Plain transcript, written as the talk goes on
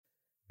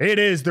It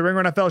is the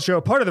Ringer NFL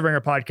show, part of the Ringer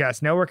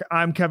Podcast Network.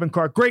 I'm Kevin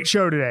Clark. Great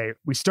show today.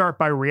 We start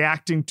by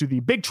reacting to the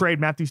big trade,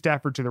 Matthew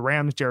Stafford to the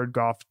Rams, Jared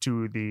Goff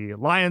to the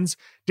Lions.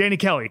 Danny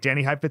Kelly,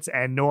 Danny Heifetz,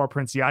 and Noah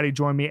Princiotti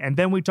join me. And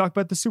then we talk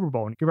about the Super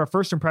Bowl and give our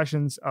first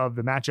impressions of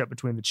the matchup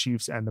between the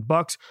Chiefs and the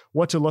Bucs,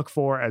 what to look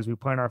for as we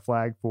plant our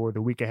flag for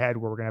the week ahead,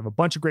 where we're going to have a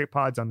bunch of great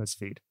pods on this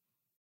feed.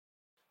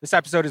 This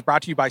episode is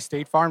brought to you by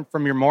State Farm.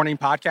 From your morning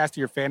podcast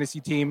to your fantasy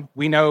team,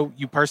 we know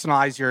you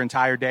personalize your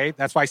entire day.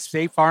 That's why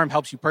State Farm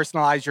helps you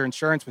personalize your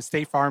insurance with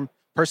State Farm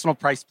Personal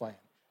Price Plan.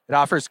 It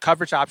offers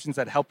coverage options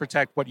that help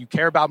protect what you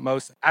care about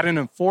most at an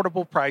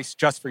affordable price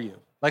just for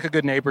you. Like a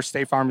good neighbor,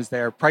 State Farm is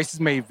there.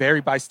 Prices may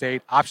vary by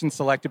state. Options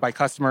selected by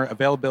customer.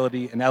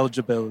 Availability and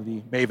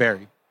eligibility may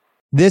vary.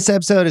 This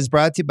episode is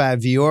brought to you by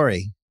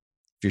Viore.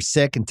 If you're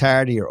sick and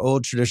tired of your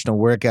old traditional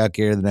workout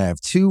gear, then I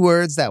have two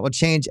words that will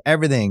change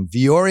everything.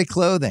 Viore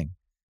Clothing.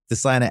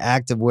 This line of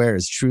activewear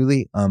is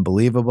truly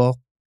unbelievable.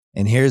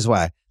 And here's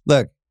why.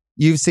 Look,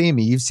 you've seen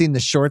me. You've seen the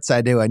shorts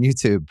I do on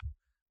YouTube.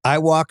 I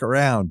walk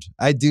around.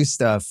 I do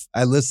stuff.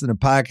 I listen to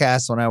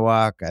podcasts when I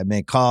walk. I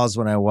make calls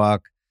when I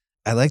walk.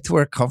 I like to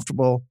wear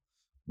comfortable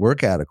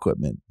workout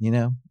equipment,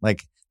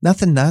 like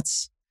nothing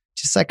nuts.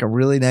 Just like a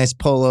really nice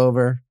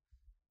pullover,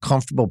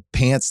 comfortable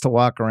pants to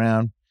walk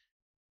around.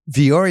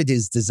 Viore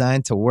is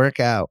designed to work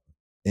out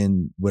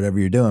in whatever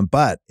you're doing,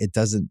 but it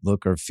doesn't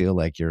look or feel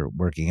like you're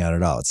working out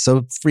at all. It's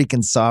so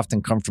freaking soft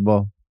and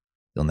comfortable,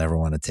 you'll never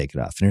want to take it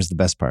off. And here's the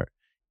best part.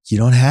 You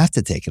don't have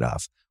to take it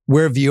off.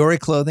 Wear Viore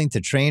clothing to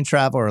train,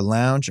 travel, or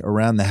lounge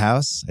around the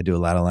house. I do a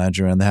lot of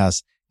lounging around the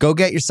house. Go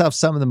get yourself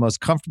some of the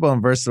most comfortable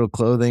and versatile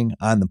clothing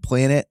on the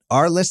planet.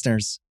 Our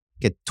listeners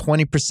get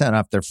 20%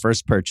 off their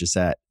first purchase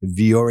at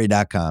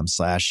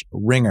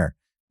Viore.com/ringer.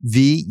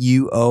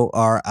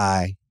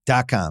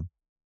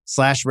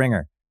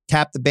 VUORI.com/ringer.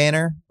 Tap the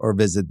banner or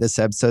visit this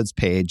episode's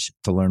page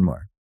to learn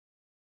more.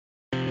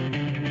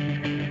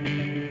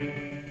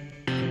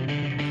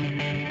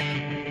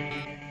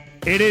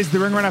 It is the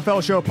Ringer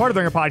NFL show, part of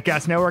the Ringer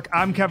Podcast Network.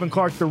 I'm Kevin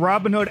Clark. The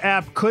Robinhood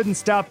app couldn't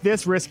stop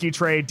this risky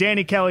trade.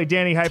 Danny Kelly,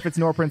 Danny Heifetz,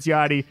 Noah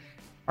Princiotti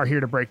are here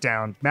to break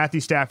down Matthew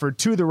Stafford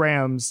to the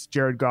Rams,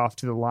 Jared Goff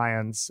to the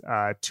Lions,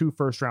 2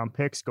 first-round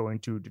picks going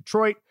to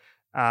Detroit.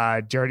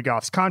 Jared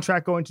Goff's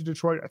contract going to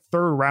Detroit. A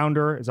third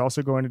rounder is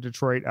also going to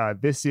Detroit.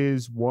 This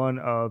is one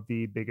of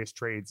the biggest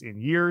trades in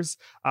years.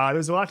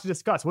 There's a lot to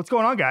discuss. What's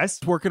going on, guys?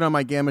 Working on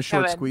my Gamma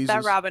short Kevin, squeezes.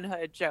 that Robin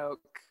Hood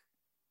joke.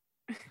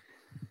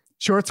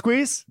 Short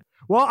squeeze?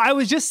 Well, I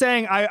was just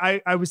saying,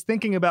 I was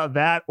thinking about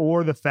that,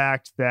 or the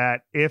fact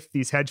that if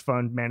these hedge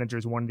fund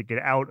managers wanted to get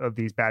out of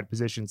these bad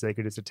positions, they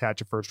could just attach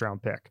a first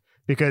round pick,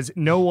 because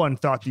no one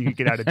thought that you could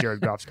get out of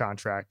Jared Goff's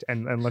contract,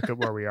 and look at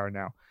where we are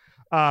now.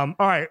 All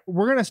right,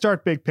 we're going to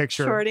start big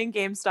picture. Shorting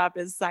GameStop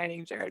is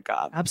signing Jared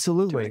Goff.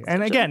 Absolutely.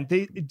 And again,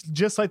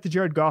 just like the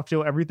Jared Goff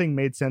deal, everything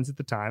made sense at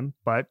the time,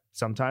 but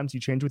sometimes you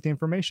change with the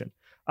information.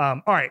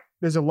 All right,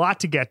 there's a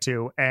lot to get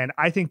to, and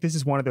I think this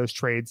is one of those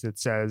trades that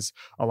says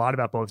a lot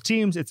about both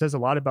teams. It says a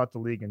lot about the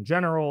league in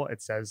general.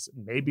 It says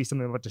maybe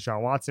something about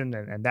Deshaun Watson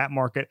and that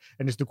market,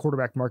 and just the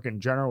quarterback market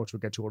in general, which we'll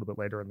get to a little bit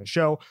later in the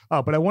show.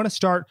 But I want to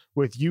start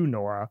with you,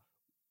 Nora.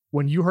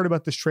 When you heard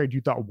about this trade,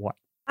 you thought what?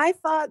 I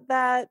thought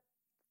that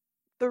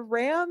the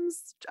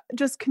Rams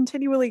just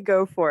continually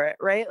go for it,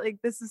 right? Like,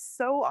 this is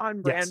so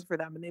on brand for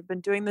them. And they've been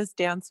doing this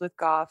dance with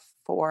Goff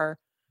for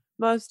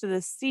most of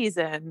the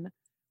season,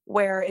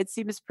 where it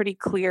seems pretty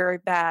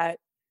clear that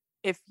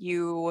if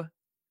you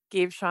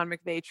gave Sean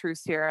McVay true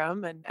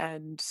serum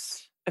and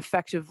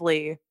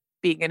effectively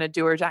being in a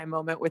do or die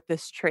moment with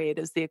this trade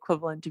is the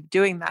equivalent of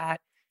doing that,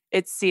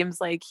 it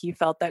seems like he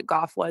felt that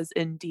Goff was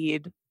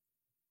indeed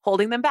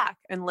holding them back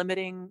and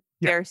limiting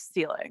their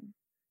ceiling.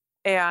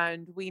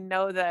 And we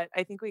know that,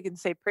 I think we can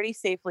say pretty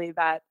safely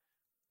that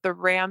the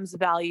Rams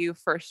value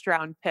first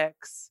round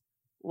picks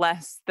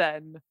less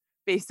than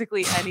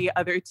basically any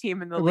other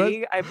team in the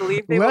league. I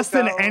believe they less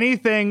than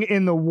anything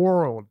in the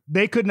world.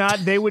 I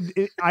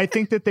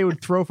think that they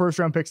would throw first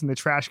round picks in the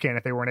trash can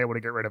if they weren't able to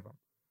get rid of them.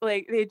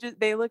 Like,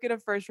 they look at a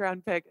first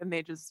round pick and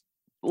they just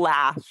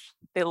laugh.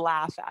 They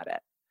laugh at it.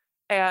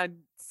 And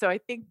so I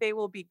think they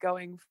will be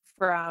going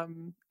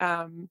from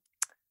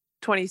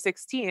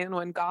 2016,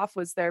 when Goff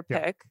was their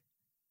pick,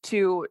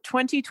 to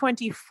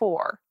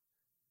 2024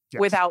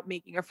 without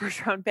making a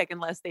first round pick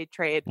unless they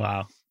trade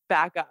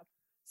back up.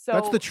 So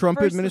that's the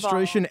Trump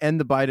administration and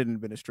the Biden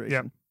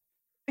administration.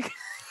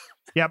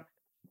 Yep.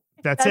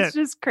 That's it.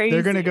 Just crazy.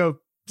 They're going to go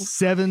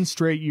 7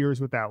 straight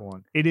years with that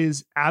one. It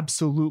is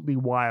absolutely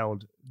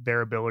wild, their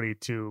ability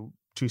to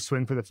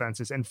swing for the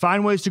fences and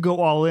find ways to go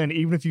all in,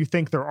 even if you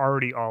think they're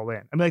already all in.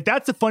 I mean, like,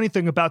 that's the funny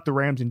thing about the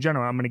Rams in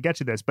general. I'm going to get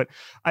to this, but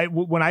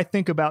when I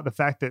think about the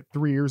fact that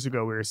 3 years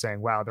ago we were saying,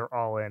 wow, they're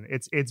all in.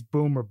 It's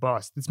boom or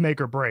bust. It's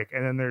make or break.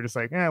 And then they're just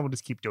like, we'll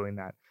just keep doing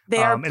that.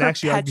 They are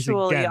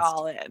perpetually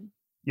all in.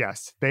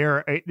 Yes, they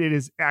are. It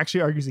is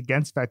actually argues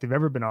against the fact they've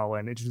ever been all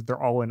in. It's just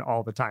they're all in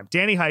all the time.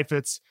 Danny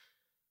Heifetz,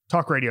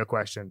 talk radio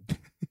question.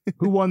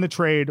 Who won the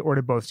trade, or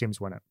did both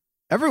teams win it?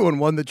 Everyone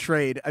won the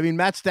trade. I mean,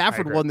 Matt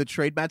Stafford won the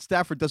trade. Matt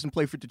Stafford doesn't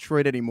play for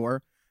Detroit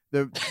anymore.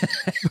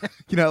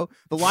 The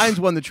Lions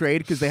won the trade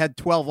because they had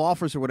 12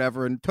 offers or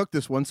whatever and took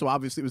this one, so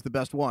obviously it was the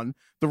best one.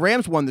 The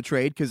Rams won the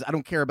trade because I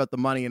don't care about the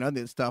money and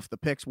other stuff, the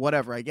picks,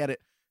 whatever. I get it.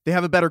 They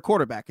have a better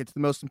quarterback. It's the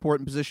most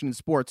important position in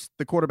sports.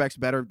 The quarterback's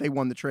better. They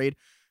won the trade.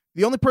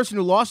 The only person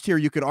who lost here,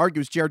 you could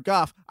argue, is Jared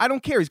Goff. I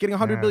don't care. He's getting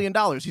 $100 billion.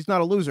 He's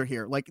not a loser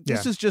here.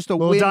 This is just a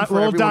win for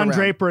everyone Don around.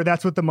 Draper,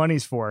 that's what the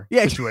money's for.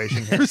 Yeah,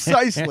 situation here.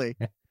 Precisely.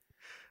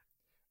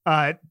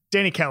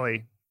 Danny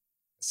Kelly,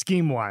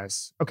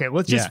 scheme-wise. Okay,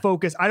 let's just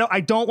focus.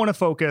 I don't want to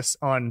focus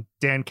on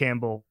Dan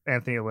Campbell,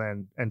 Anthony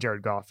Lynn, and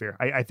Jared Goff here.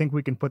 I think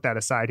we can put that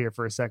aside here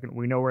for a second.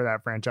 We know where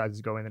that franchise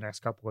is going the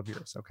next couple of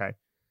years, okay?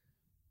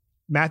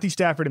 Matthew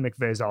Stafford and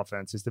McVay's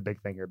offense is the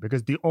big thing here,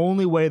 because the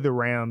only way the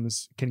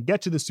Rams can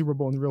get to the Super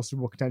Bowl and the real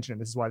Super Bowl contention,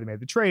 and this is why they made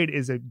the trade,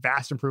 is a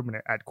vast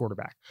improvement at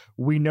quarterback.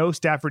 We know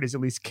Stafford is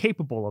at least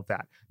capable of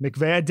that.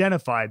 McVay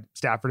identified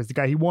Stafford as the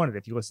guy he wanted,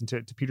 if you listen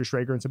to Peter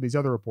Schrager and some of these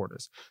other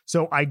reporters.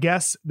 So I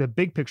guess the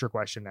big picture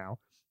question now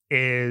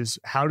is,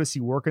 how does he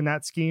work in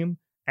that scheme?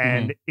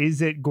 And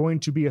is it going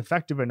to be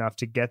effective enough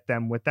to get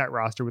them with that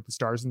roster, with the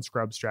stars and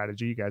scrubs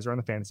strategy? You guys are on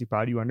the fantasy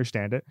pod. You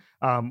understand it.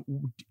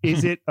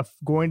 Is it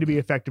going to be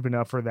effective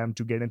enough for them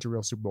to get into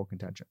real Super Bowl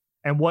contention?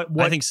 And what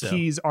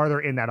keys are there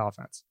in that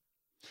offense?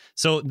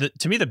 So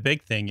to me, the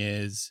big thing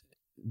is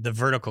the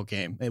vertical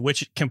game,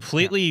 which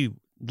completely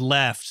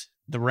left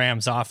the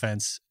Rams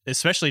offense,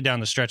 especially down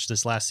the stretch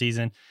this last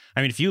season.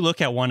 I mean, if you look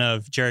at one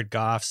of Jared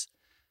Goff's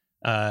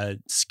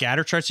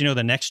scatter charts,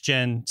 the next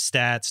gen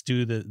stats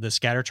do the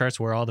scatter charts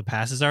where all the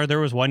passes are. There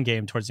was one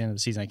game towards the end of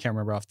the season, I can't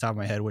remember off the top of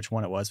my head which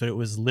one it was, but it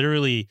was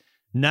literally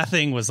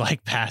nothing was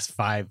like past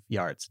 5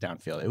 yards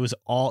downfield. It was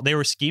all, they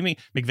were scheming.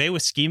 McVay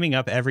was scheming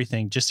up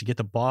everything just to get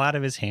the ball out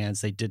of his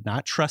hands. They did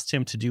not trust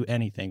him to do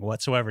anything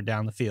whatsoever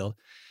down the field.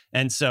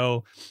 And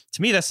so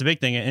to me, that's the big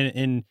thing.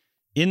 And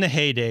in the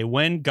heyday,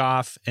 when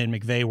Goff and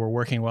McVay were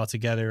working well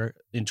together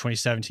in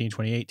 2017,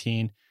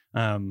 2018,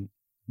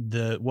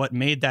 what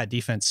made that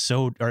defense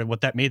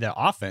what made that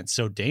offense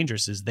so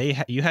dangerous is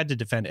you had to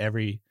defend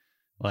every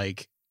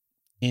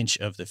inch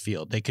of the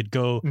field. They could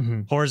go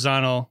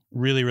horizontal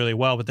really, really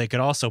well, but they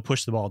could also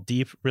push the ball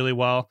deep really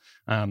well.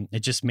 It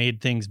just made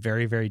things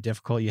very, very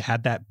difficult. You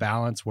had that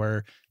balance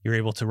where you're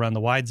able to run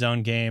the wide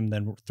zone game,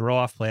 then throw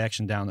off play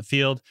action down the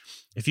field.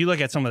 If you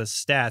look at some of the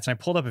stats, and I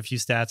pulled up a few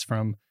stats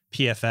from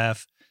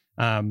PFF,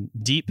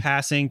 deep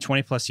passing,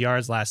 20 plus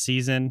yards last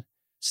season.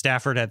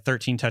 Stafford had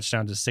 13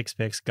 touchdowns to 6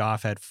 picks.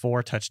 Goff had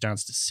 4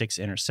 touchdowns to 6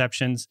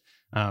 interceptions.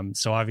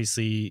 So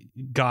obviously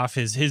Goff,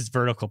 his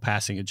vertical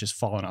passing had just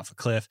fallen off a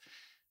cliff.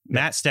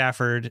 Matt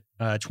Stafford,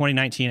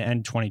 2019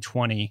 and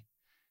 2020,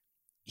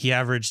 he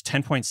averaged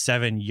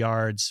 10.7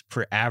 yards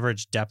per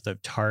average depth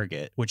of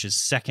target, which is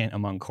second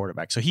among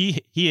quarterbacks. So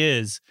he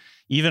is,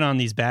 even on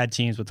these bad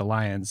teams with the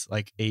Lions,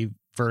 like a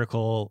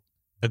vertical,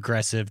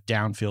 aggressive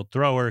downfield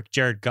thrower.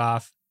 Jared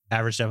Goff,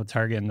 average depth of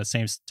target in the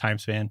same time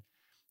span,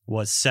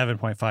 was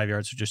 7.5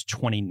 yards, which is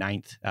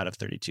 29th out of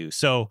 32.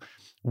 So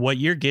what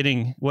you're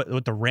getting,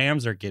 what the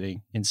Rams are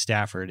getting in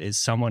Stafford is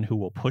someone who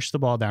will push the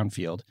ball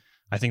downfield.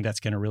 I think that's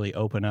going to really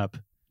open up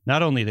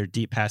not only their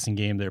deep passing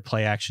game, their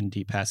play action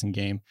deep passing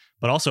game,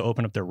 but also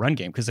open up their run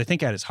game. Because I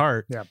think in his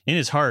heart,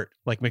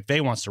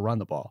 McVay wants to run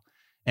the ball.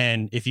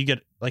 And if you get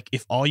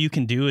if all you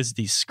can do is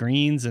these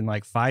screens and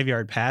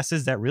 5-yard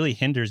passes, that really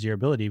hinders your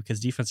ability, because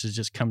defenses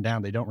just come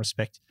down. They don't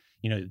respect,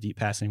 the deep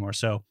pass anymore.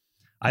 So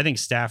I think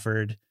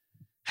Stafford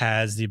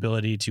has the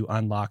ability to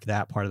unlock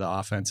that part of the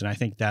offense. And I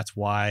think that's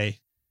why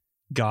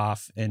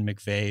Goff and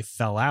McVay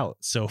fell out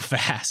so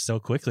fast, so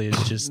quickly.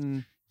 It's just,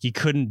 he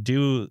couldn't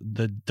do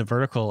the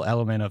vertical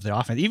element of the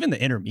offense, even the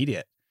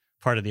intermediate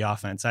part of the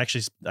offense.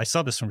 Actually, I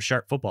saw this from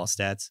Sharp Football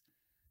Stats.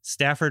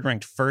 Stafford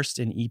ranked first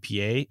in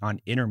EPA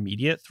on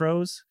intermediate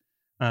throws.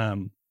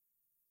 11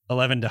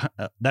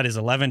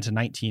 to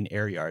 19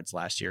 air yards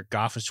last year.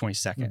 Goff was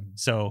 22nd.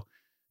 So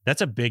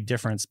that's a big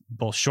difference,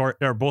 both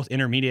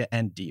intermediate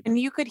and deep. And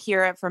you could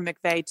hear it from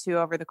McVay too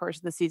over the course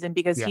of the season,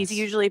 because he's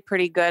usually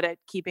pretty good at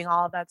keeping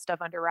all of that stuff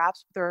under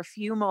wraps. There are a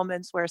few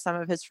moments where some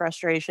of his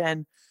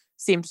frustration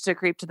seemed to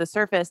creep to the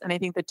surface. And I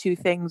think the two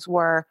things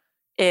were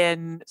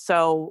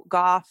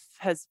Goff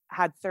has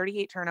had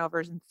 38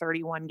 turnovers in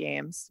 31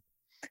 games.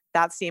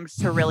 That seems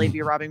to really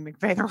be rubbing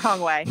McVay the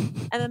wrong way.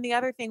 And then the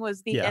other thing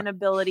was the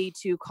inability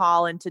to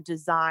call and to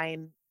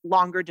design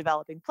longer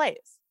developing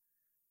plays.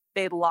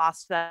 They'd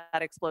lost that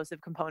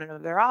explosive component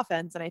of their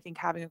offense. And I think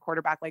having a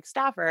quarterback like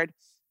Stafford,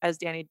 as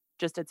Danny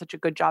just did such a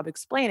good job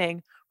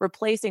explaining,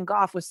 replacing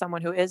Goff with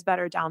someone who is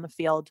better down the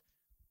field,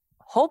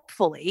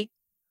 hopefully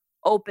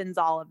opens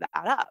all of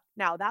that up.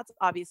 Now, that's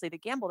obviously the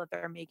gamble that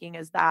they're making,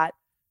 is that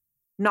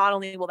not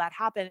only will that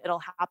happen,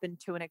 it'll happen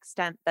to an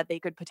extent that they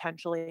could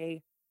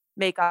potentially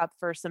make up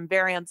for some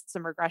variance,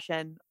 some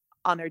regression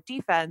on their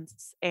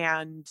defense,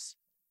 and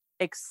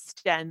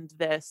extend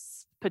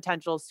this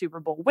potential Super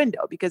Bowl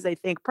window. Because I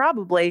think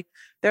probably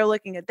they're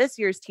looking at this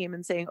year's team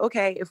and saying,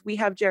 okay, if we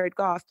have Jared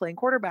Goff playing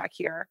quarterback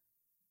here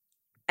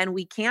and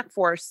we can't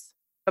force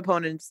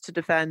opponents to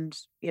defend,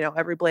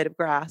 every blade of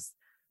grass,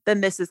 then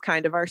this is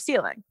kind of our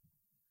ceiling.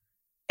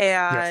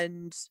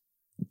 And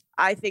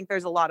I think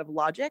there's a lot of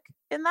logic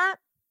in that,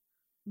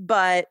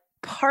 but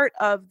part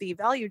of the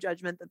value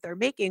judgment that they're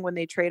making when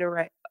they trade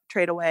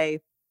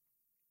away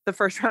the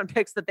first round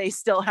picks that they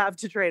still have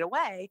to trade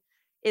away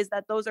is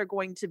that those are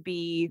going to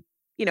be,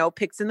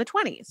 picks in the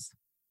 20s.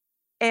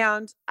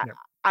 And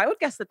I would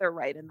guess that they're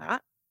right in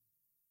that.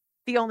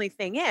 The only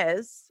thing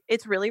is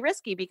it's really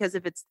risky because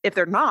if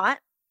they're not,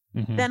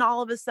 then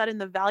all of a sudden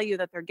the value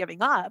that they're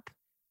giving up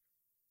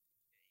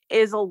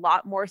is a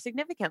lot more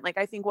significant. Like,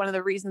 I think one of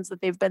the reasons that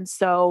they've been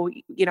so,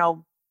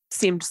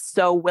 seemed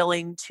so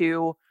willing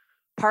to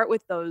part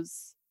with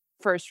those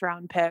first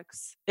round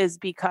picks is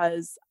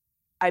because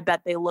I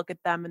bet they look at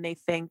them and they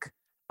think,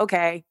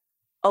 okay,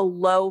 a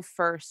low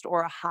first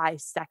or a high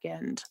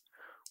second,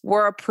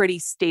 we're a pretty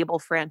stable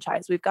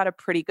franchise. We've got a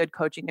pretty good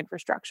coaching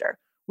infrastructure.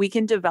 We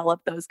can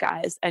develop those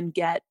guys and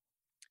get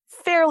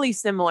fairly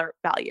similar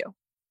value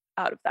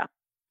out of them.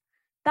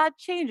 That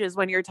changes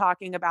when you're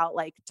talking about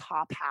like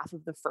top half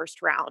of the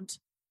first round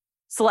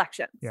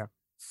selections. Yeah.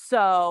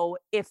 So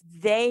if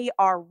they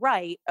are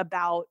right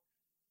about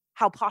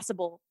how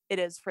possible it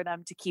is for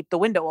them to keep the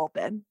window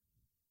open,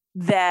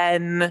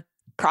 then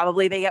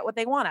probably they get what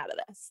they want out of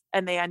this.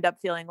 And they end up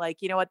feeling like,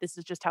 you know what, this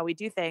is just how we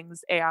do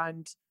things.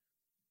 And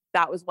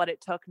that was what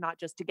it took, not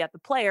just to get the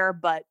player,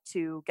 but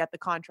to get the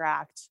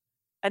contract.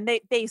 And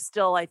they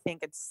still, I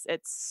think it's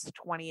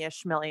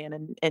 20-ish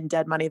million in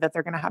dead money that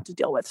they're going to have to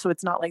deal with. So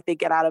it's not like they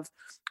get out of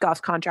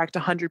Goff's contract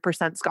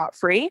 100%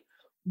 scot-free,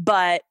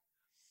 but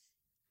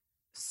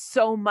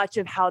so much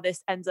of how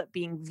this ends up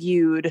being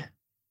viewed a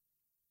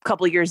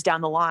couple of years down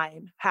the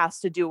line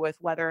has to do with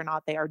whether or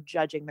not they are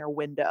judging their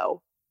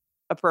window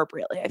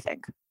appropriately, I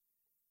think.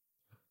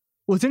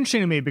 Well, it's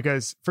interesting to me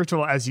because, first of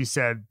all, as you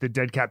said, the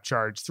dead cap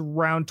charge is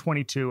around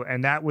 22,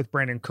 and that with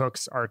Brandon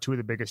Cooks are two of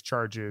the biggest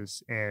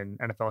charges in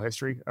NFL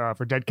history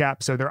for dead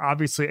cap. So they're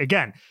obviously,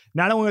 again,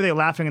 not only are they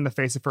laughing in the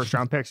face of first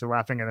round picks, they're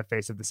laughing in the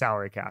face of the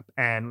salary cap.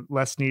 And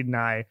Les Snead and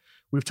I,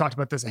 we've talked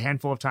about this a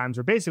handful of times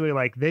where basically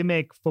like they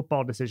make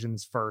football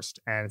decisions first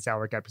and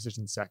salary cap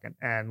decisions second.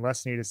 And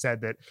Les Snead has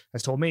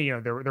told me,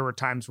 there were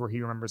times where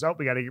he remembers,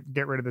 we got to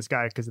get rid of this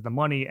guy because of the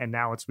money. And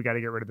now we got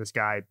to get rid of this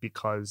guy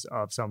because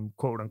of some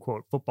quote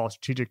unquote football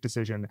strategic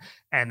decision.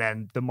 And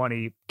then the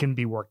money can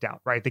be worked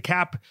out, right? The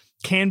cap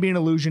can be an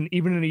illusion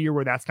even in a year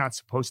where that's not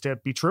supposed to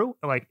be true.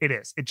 Like it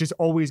is. It's just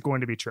always going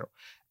to be true.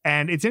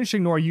 And it's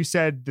interesting, Nora, you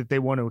said that they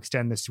want to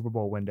extend the Super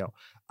Bowl window.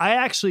 I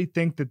actually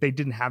think that they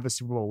didn't have a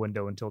Super Bowl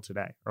window until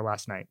today or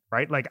last night,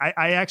 right? Like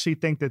I actually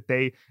think that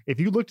if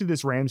you looked at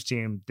this Rams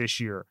team this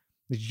year,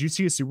 did you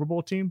see a Super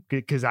Bowl team?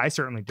 Because I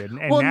certainly didn't.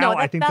 And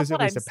I think there's at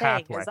least a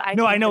pathway. I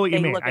know what you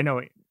mean. I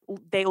know.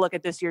 They look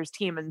at this year's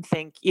team and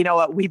think, you know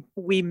what,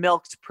 we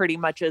milked pretty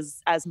much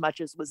as much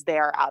as was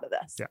there out of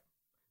this. Yeah.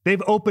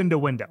 They've opened a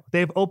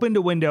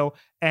window.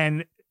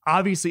 And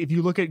obviously, if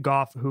you look at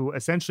Goff, who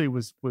essentially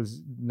was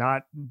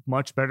not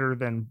much better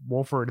than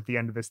Wolford at the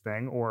end of this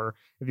thing, or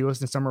if you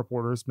listen to some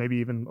reporters, maybe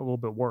even a little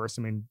bit worse.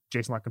 I mean,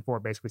 Jason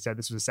Lockenford basically said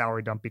this was a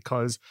salary dump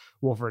because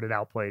Wolford had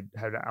outplayed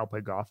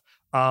Goff.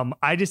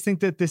 I just think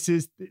that this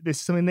is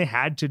something they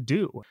had to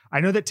do. I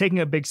know that taking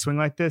a big swing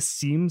like this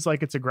seems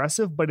like it's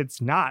aggressive, but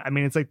it's not. I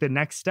mean, it's like the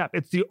next step.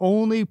 It's the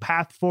only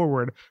path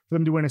forward for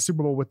them to win a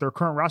Super Bowl with their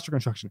current roster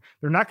construction.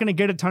 They're not going to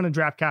get a ton of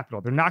draft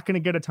capital. They're not going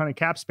to get a ton of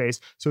cap space.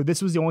 So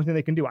this was the only thing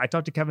they can do. I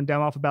talked to Kevin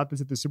Demoff about this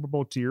at the Super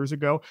Bowl 2 years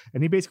ago,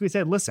 and he basically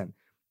said, listen,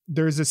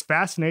 there's this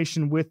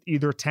fascination with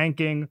either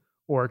tanking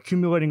or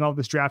accumulating all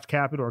this draft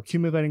capital or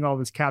accumulating all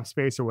this cap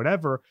space or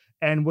whatever.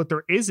 And what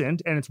there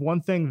isn't, and it's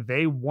one thing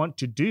they want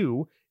to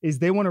do, is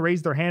they want to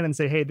raise their hand and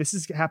say, hey, this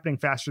is happening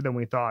faster than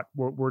we thought.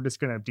 We're just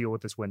going to deal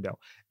with this window.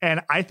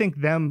 And I think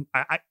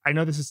I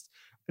know this is,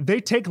 they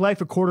take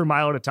life a quarter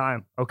mile at a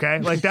time. Okay.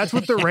 Like that's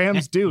what the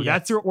Rams do. Yes.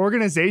 That's their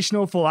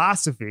organizational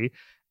philosophy.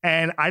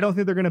 And I don't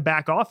think they're going to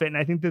back off it. And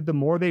I think that the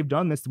more they've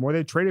done this, the more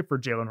they've traded for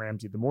Jalen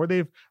Ramsey, the more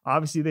they've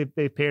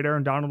paid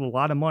Aaron Donald a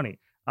lot of money.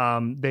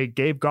 They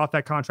gave Goff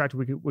that contract,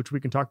 which we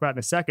can talk about in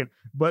a second,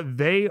 but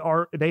they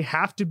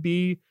have to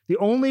be, the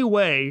only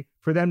way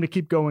for them to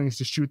keep going is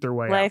to shoot their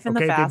way life out.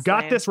 Okay. They've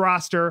got this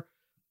roster,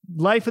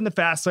 life in the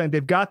fast lane.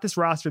 They've got this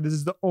roster. This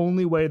is the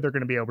only way they're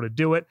going to be able to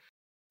do it.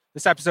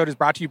 This episode is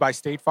brought to you by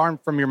State Farm.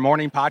 From your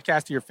morning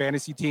podcast to your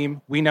fantasy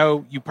team, we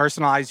know you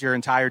personalize your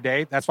entire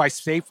day. That's why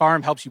State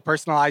Farm helps you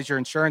personalize your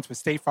insurance with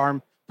State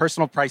Farm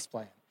Personal Price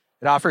Plan.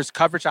 It offers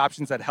coverage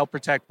options that help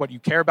protect what you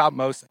care about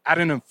most at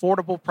an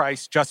affordable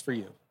price just for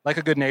you. Like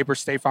a good neighbor,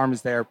 State Farm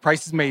is there.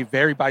 Prices may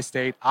vary by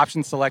state.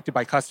 Options selected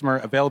by customer.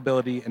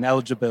 Availability and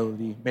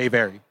eligibility may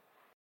vary.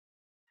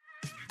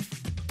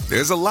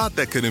 There's a lot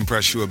that could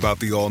impress you about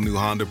the all-new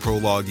Honda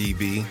Prologue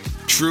EV.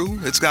 True,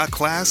 it's got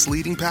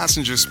class-leading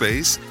passenger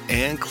space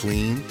and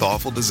clean,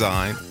 thoughtful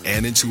design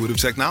and intuitive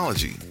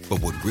technology.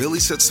 But what really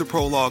sets the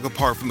Prologue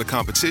apart from the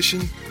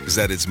competition is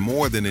that it's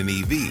more than an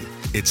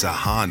EV. It's a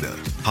Honda.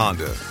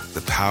 Honda,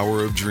 the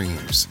power of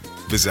dreams.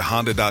 Visit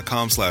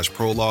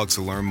honda.com/prologue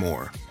to learn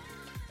more.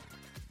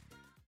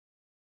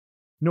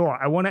 Nora,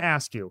 I want to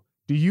ask you,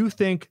 do you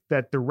think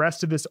that the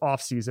rest of this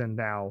offseason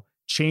now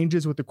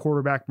changes with the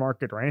quarterback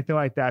market or anything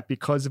like that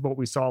because of what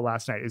we saw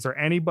last night? Is there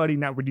anybody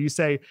now, would you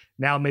say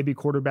now maybe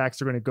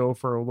quarterbacks are going to go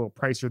for a little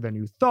pricier than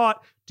you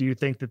thought? Do you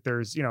think that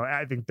there's,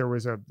 I think there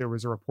was a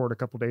report a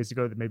couple of days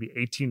ago that maybe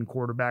 18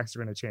 quarterbacks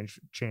are going to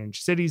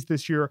change cities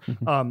this year.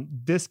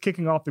 This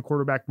kicking off the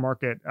quarterback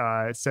market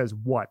says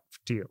what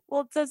to you?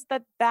 Well, it says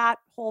that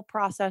whole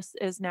process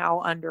is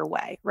now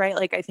underway, right?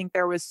 Like, I think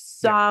there was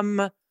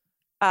some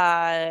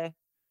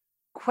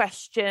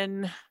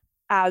question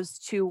as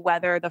to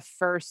whether the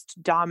first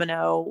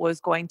domino was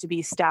going to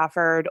be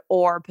Stafford,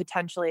 or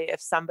potentially if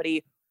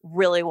somebody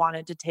really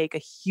wanted to take a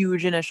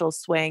huge initial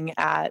swing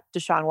at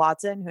Deshaun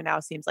Watson, who now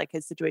seems like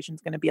his situation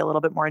is going to be a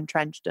little bit more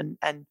entrenched and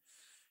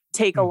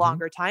take a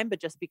longer time, but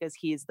just because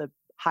he's the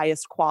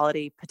highest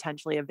quality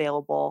potentially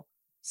available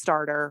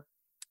starter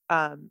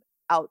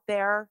out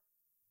there,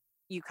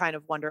 you kind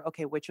of wonder,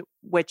 okay, which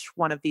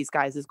one of these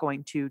guys is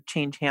going to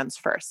change hands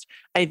first?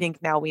 I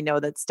think now we know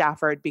that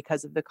Stafford,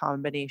 because of the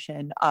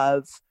combination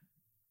of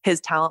his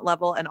talent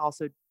level and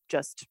also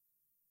just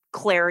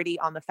clarity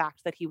on the fact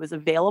that he was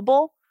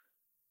available,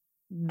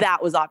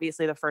 that was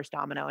obviously the first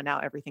domino, and now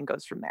everything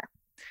goes from there.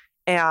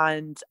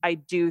 And I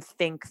do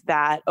think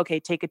that, okay,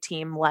 take a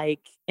team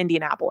like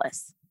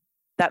Indianapolis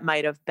that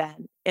might have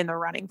been in the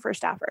running for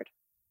Stafford.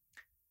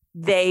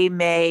 They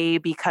may,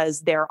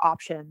 because their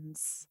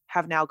options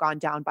have now gone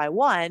down by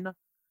one,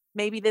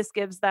 maybe this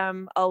gives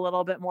them a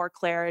little bit more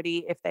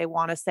clarity if they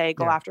want to say,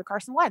 go after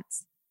Carson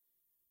Wentz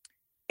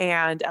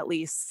and at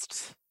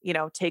least,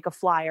 take a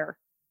flyer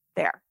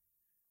there.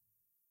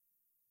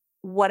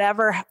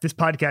 Whatever. This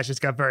podcast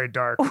just got very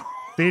dark.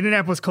 The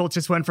Indianapolis Colts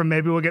just went from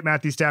maybe we'll get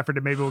Matthew Stafford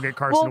to maybe we'll get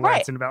Carson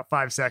Wentz in about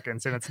 5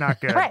 seconds, and it's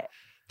not good. Right.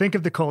 Think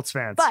of the Colts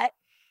fans. But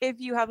if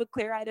you have a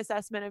clear-eyed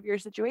assessment of your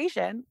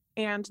situation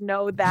and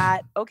know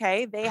that,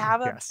 okay, they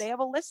have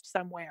a list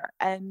somewhere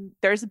and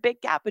there's a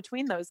big gap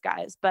between those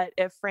guys. But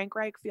if Frank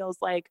Reich feels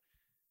like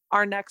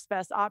our next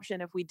best option,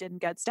 if we didn't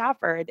get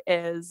Stafford,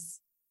 is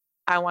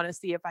I want to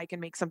see if I can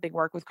make something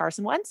work with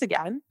Carson Wentz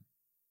again,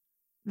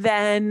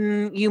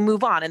 then you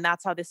move on. And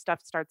that's how this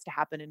stuff starts to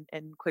happen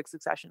in quick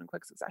succession.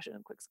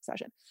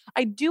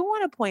 I do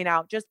want to point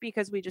out, just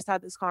because we just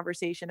had this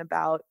conversation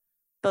about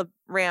the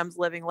Rams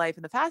living life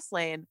in the fast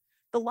lane,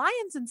 the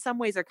Lions in some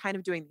ways are kind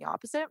of doing the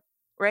opposite,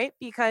 right?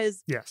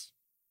 Because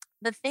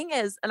the thing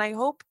is, and I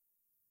hope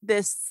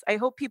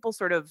people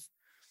sort of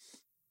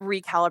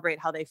recalibrate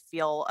how they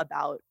feel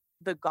about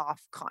the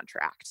Goff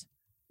contract,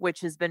 which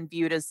has been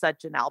viewed as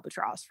such an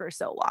albatross for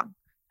so long.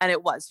 And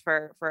it was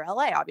for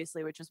LA,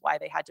 obviously, which is why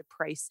they had to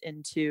price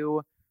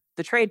into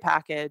the trade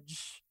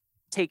package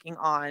taking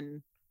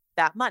on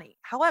that money.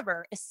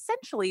 However,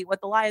 essentially what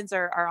the Lions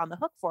are on the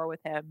hook for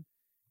with him,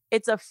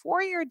 it's a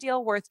 4-year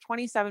deal worth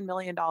 $27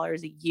 million a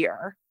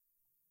year.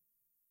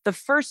 The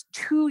first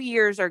 2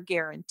 years are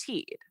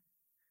guaranteed.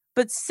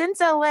 But since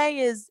LA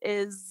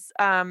is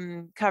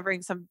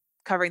covering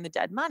the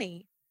dead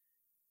money,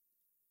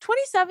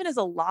 27 is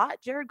a lot.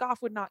 Jared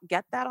Goff would not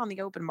get that on the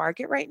open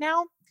market right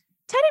now.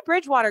 Teddy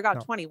Bridgewater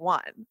got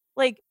 21.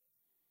 Like,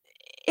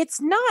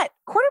 it's not,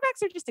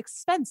 quarterbacks are just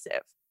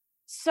expensive.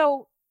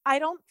 So I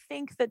don't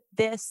think that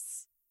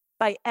this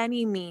by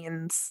any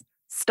means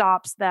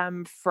stops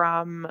them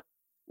from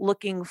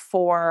looking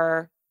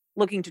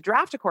to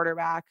draft a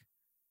quarterback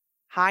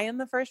high in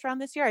the first round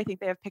this year. I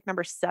think they have pick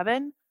number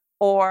 7,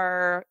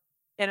 or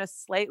in a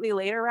slightly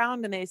later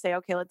round, and they say,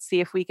 okay, let's see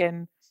if we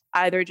can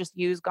either just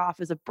use Goff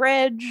as a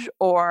bridge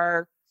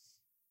or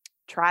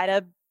try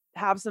to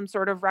have some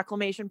sort of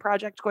reclamation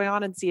project going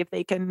on and see if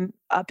they can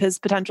up his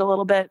potential a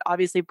little bit.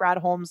 Obviously, Brad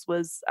Holmes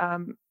was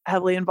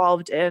heavily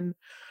involved in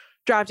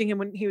drafting him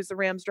when he was the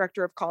Rams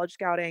director of college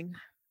scouting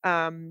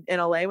in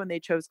LA when they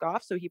chose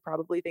Goff. So he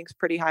probably thinks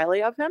pretty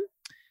highly of him.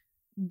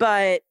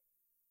 But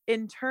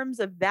in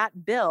terms of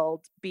that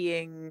build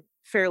being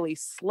fairly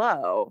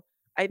slow,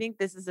 I think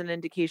this is an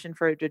indication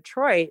for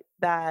Detroit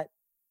that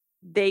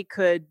they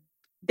could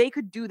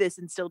do this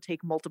and still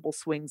take multiple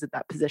swings at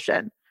that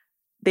position.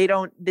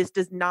 This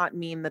does not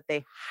mean that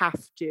they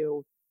have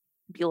to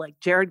be like,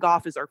 Jared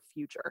Goff is our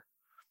future.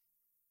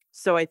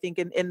 So I think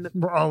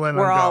we're all in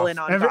on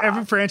Goff.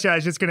 Every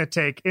franchise is going to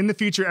take, in the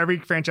future, every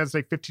franchise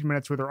will take 15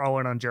 minutes where they're all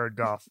in on Jared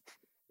Goff.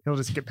 He'll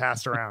just get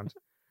passed around.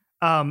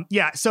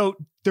 So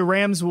the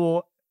Rams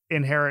will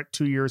inherit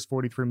 2 years,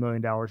 $43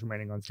 million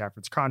remaining on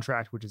Stafford's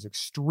contract, which is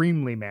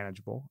extremely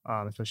manageable,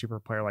 especially for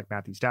a player like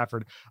Matthew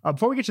Stafford.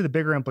 Before we get to the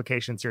bigger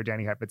implications here,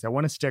 Danny Heifetz, I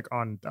want to stick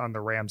on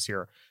the Rams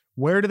here.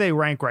 Where do they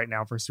rank right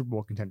now for Super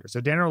Bowl contenders? So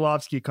Dan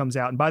Orlovsky comes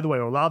out. And by the way,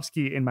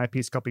 Orlovsky, in my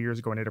piece a couple years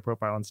ago, I did a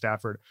profile on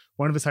Stafford.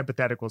 One of his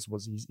hypotheticals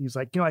was he's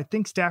like, I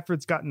think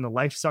Stafford's gotten the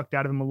life sucked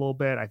out of him a little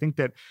bit. I think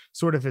that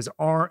sort of his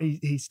arm,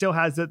 he still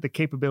has the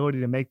capability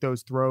to make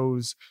those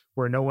throws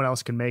where no one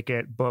else can make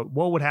it. But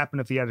what would happen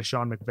if he had a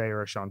Sean McVay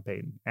or a Sean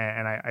Payton?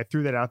 And I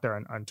threw that out there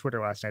on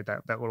Twitter last night,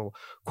 that little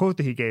quote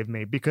that he gave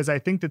me, because I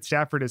think that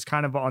Stafford is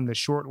kind of on the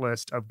short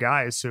list of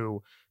guys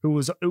who it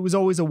was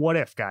always a what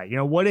if guy.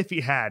 What if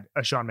he had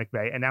a Sean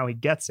McVay, and now he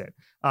gets it.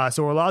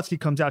 So Orlovsky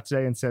comes out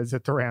today and says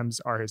that the Rams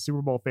are his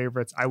Super Bowl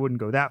favorites. I wouldn't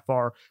go that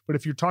far, but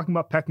if you're talking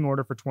about pecking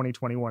order for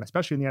 2021,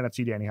 especially in the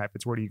NFC, Danny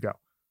Heifetz, where do you go?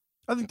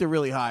 I think they're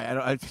really high.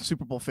 I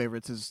Super Bowl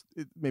favorites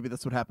maybe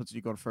that's what happens when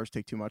you go to first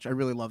take too much. I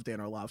really love Dan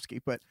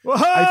Orlovsky, but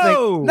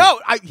Whoa!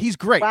 He's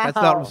great. Wow. That's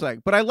not what I'm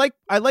saying. But I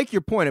like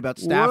your point about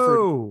Stafford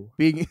Whoa.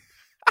 being.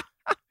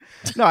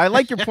 No, I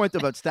like your point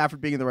about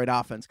Stafford being in the right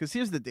offense, because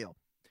here's the deal.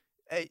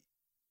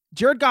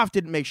 Jared Goff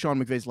didn't make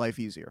Sean McVay's life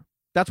easier.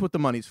 That's what the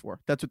money's for.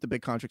 That's what the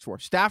big contract's for.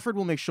 Stafford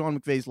will make Sean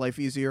McVay's life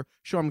easier.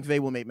 Sean McVay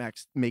will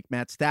make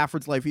Matt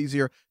Stafford's life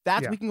easier.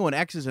 We can go in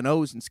X's and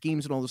O's and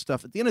schemes and all this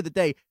stuff. At the end of the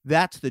day,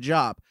 that's the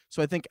job.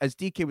 So I think, as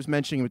DK was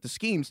mentioning with the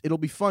schemes, it'll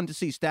be fun to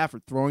see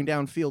Stafford throwing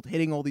downfield,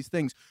 hitting all these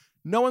things,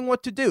 knowing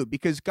what to do,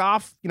 because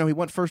Goff, he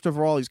went first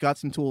overall. He's got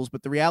some tools,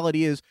 but the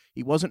reality is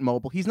he wasn't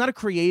mobile. He's not a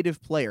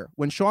creative player.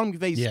 When Sean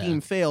McVay's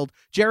scheme failed,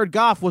 Jared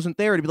Goff wasn't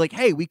there to be like,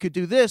 hey, we could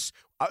do this.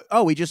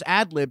 He just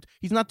ad-libbed.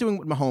 He's not doing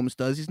what Mahomes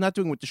does. He's not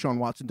doing what Deshaun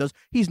Watson does.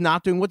 He's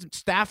not doing what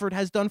Stafford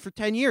has done for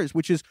 10 years,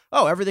 which is,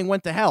 everything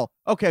went to hell.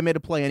 Okay, I made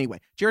a play anyway.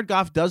 Jared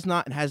Goff does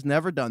not and has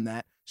never done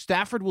that.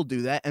 Stafford will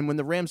do that, and when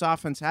the Rams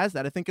offense has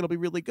that, I think it'll be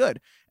really good.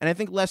 And I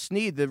think Les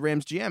Snead, the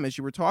Rams GM, as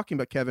you were talking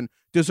about, Kevin,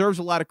 deserves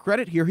a lot of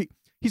credit here.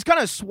 He's kind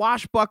of a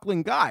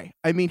swashbuckling guy.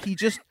 I mean,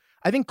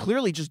 I think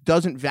clearly just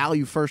doesn't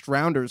value first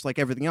rounders like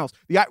everything else.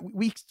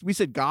 We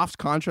said Goff's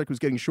contract was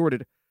getting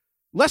shorted.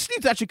 Les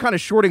Snead's actually kind of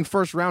shorting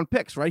first round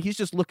picks, right? He's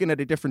just looking at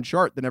a different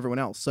chart than everyone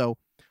else. So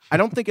I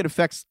don't think it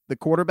affects the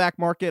quarterback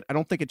market. I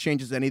don't think it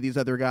changes any of these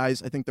other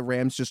guys. I think the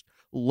Rams just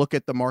look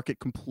at the market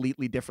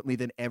completely differently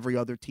than every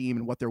other team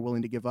and what they're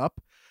willing to give up.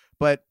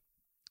 But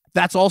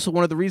that's also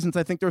one of the reasons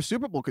I think they're a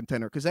Super Bowl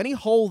contender, because any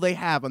hole they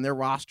have on their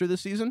roster this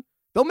season,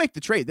 they'll make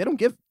the trade. I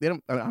don't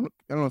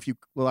know if you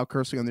allow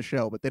cursing on the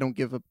show, but they don't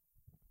give a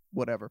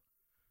whatever.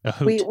 A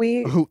hoot.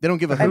 A hoot. They don't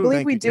give a hoot. I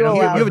believe we do You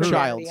allow have a profanity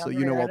child, on so the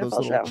you know all those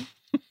NFL little. show.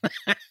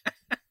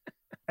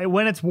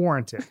 When it's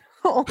warranted.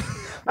 It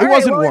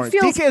wasn't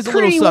warranted. DK has a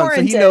little son,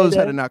 so he knows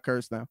how to not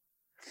curse now.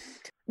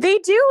 They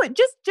do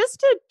just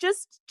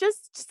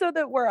so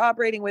that we're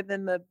operating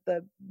within the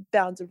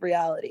bounds of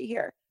reality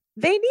here.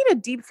 They need a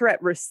deep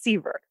threat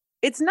receiver.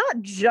 It's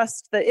not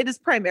just it is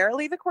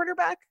primarily the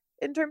quarterback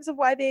in terms of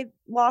why they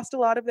lost a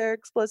lot of their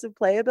explosive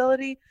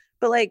playability.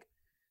 But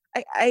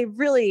I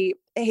really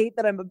hate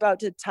that I'm about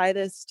to tie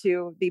this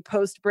to the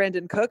post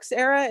Brandon Cooks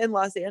era in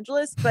Los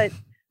Angeles, but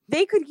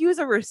they could use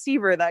a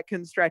receiver that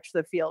can stretch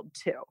the field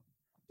too.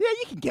 Yeah,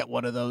 you can get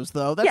one of those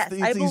though. Yes,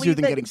 It's easier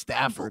than getting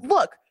Stafford.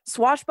 Look,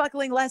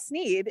 swashbuckling Les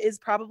Snead is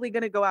probably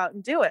going to go out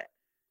and do it.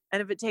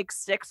 And if it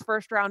takes 6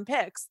 first-round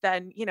picks,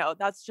 then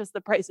that's just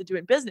the price of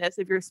doing business.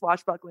 If you're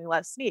swashbuckling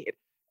Les Snead,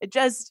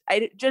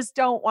 I just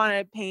don't want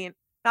to paint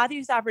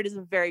Matthew Stafford is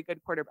a very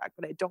good quarterback,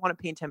 but I don't want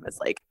to paint him as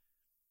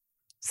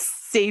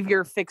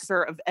savior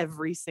fixer of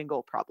every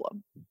single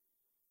problem.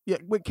 Yeah,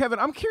 wait, Kevin,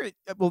 I'm curious.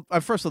 Well,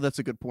 first of all, that's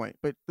a good point.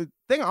 But the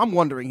thing I'm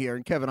wondering here,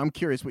 and Kevin, I'm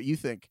curious what you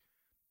think.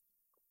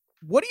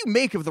 What do you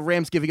make of the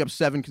Rams giving up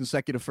 7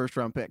 consecutive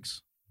first-round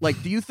picks?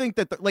 Do you think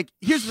that?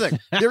 Here's the thing: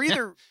 they're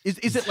either is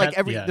it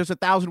there's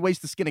 1,000 ways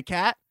to skin a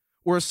cat,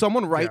 or is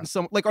someone right and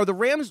some are the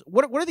Rams?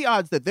 What are the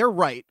odds that they're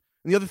right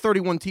and the other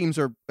 31 teams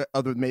are,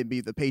 other than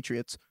maybe the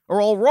Patriots, are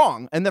all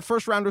wrong, and that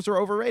first-rounders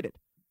are overrated?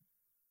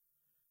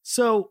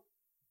 So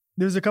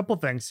there's a couple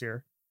things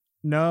here.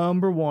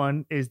 Number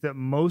one is that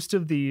most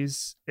of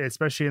these,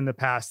 especially in the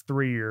past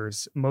 3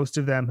 years, most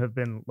of them have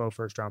been low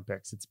first round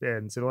picks.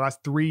 So the last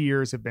 3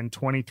 years have been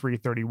 23,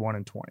 31,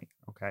 and 20.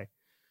 Okay.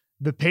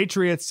 The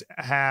Patriots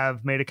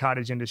have made a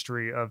cottage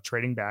industry of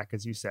trading back,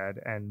 as you said,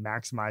 and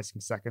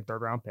maximizing second,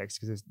 third round picks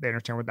because they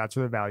understand that's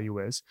where the value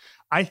is.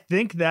 I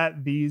think that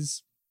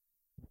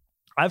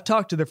I've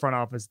talked to the front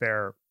office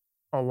there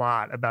a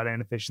lot about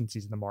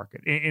inefficiencies in the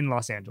market in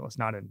Los Angeles,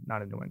 not in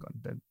New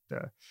England.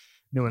 The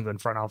New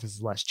England front office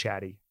is less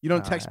chatty. You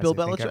don't text Bill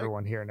Belichick?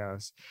 Everyone here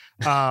knows.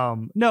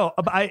 No,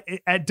 but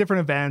at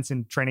different events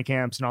and training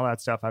camps and all that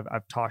stuff,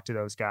 I've talked to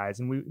those guys,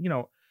 and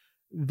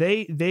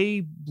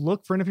they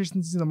look for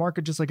inefficiencies in the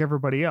market just like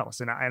everybody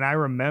else. And I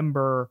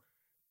remember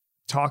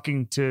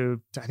talking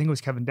to I think it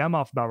was Kevin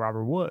Demoff about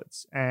Robert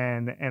Woods,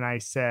 and I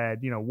said,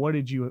 what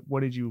did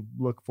you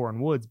look for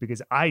in Woods?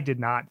 Because I did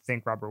not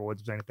think Robert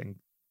Woods was anything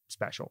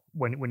special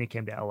when he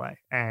came to LA.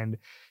 And he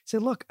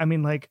said, look, I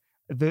mean,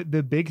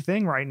 the big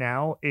thing right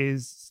now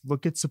is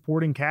look at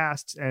supporting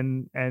casts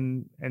and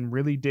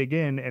really dig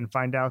in and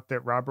find out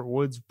that Robert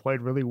Woods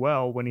played really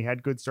well when he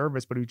had good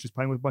service, but he was just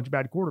playing with a bunch of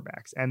bad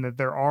quarterbacks, and that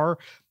there are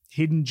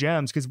hidden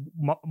gems. Because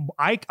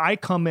I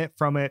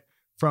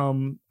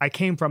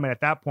came from it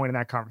at that point in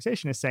that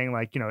conversation is saying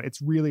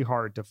it's really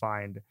hard to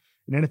find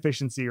an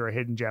inefficiency or a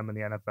hidden gem in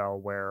the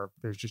NFL where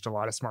there's just a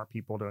lot of smart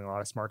people doing a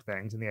lot of smart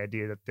things. And the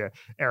idea that the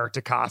Eric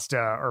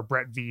DeCosta or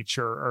Brett Veach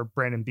or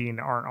Brandon Beane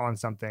aren't on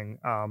something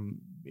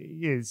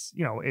is,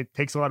 it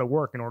takes a lot of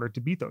work in order to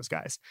beat those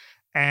guys.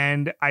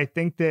 And I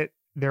think that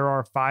there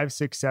are 5,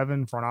 6,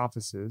 7 front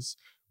offices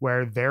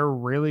where they're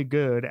really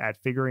good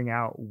at figuring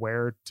out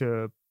where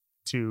to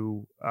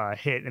to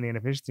hit in the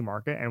inefficiency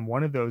market, and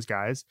one of those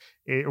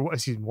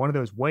one of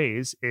those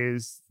ways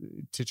is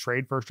to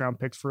trade first round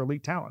picks for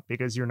elite talent,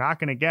 because you're not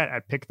going to get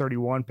at pick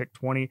 31, pick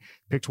 20,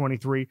 pick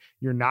 23,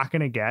 you're not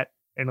going to get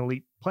an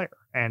elite player,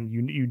 and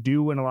you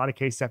do in a lot of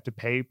cases have to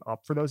pay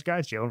up for those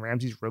guys. Jalen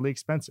Ramsey's really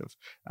expensive.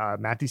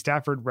 Matthew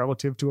Stafford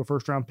relative to a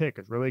first round pick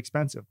is really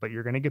expensive, but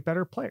you're going to get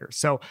better players.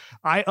 So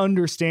I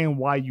understand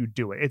why you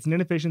do it. It's an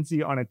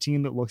inefficiency on a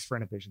team that looks for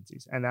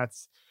inefficiencies, and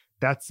that's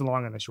the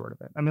long and the short of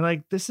it. I mean,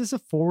 like, this is a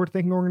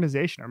forward-thinking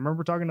organization. I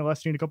remember talking to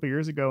Lestine a couple of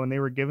years ago, and they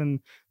were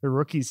giving the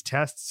rookies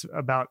tests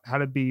about how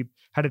to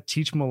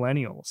teach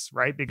millennials,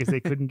 right? Because they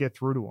couldn't get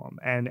through to them,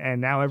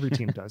 and now every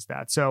team does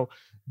that. So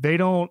they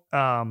don't.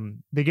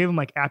 They gave them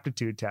like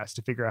aptitude tests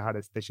to figure out how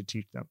they should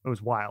teach them. It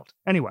was wild.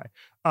 Anyway,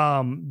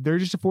 they're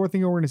just a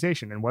forward-thinking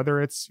organization, and whether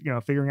it's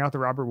figuring out that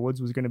Robert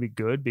Woods was going to be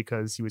good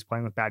because he was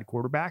playing with bad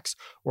quarterbacks,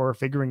 or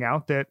figuring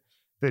out that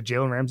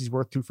Jalen Ramsey's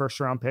worth 2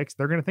 first-round picks,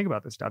 they're going to think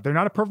about this stuff. They're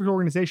not a perfect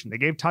organization. They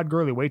gave Todd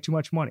Gurley way too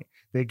much money.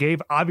 They gave,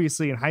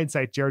 obviously, in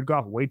hindsight, Jared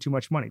Goff way too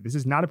much money. This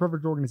is not a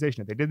perfect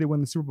organization. If they did, they win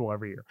the Super Bowl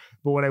every year.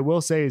 But what I will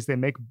say is they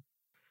make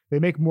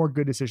more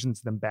good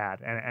decisions than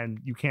bad, and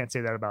you can't say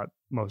that about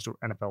most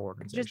NFL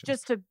organizations.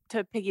 Just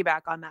to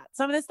piggyback on that,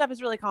 some of this stuff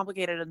is really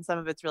complicated and some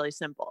of it's really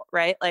simple,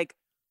 right? Like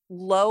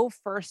low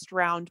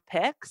first-round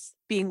picks,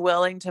 being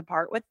willing to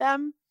part with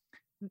them,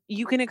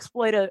 you can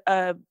exploit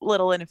a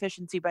little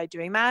inefficiency by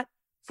doing that,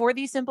 for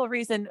the simple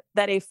reason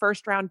that a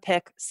first round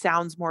pick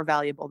sounds more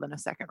valuable than a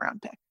second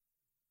round pick.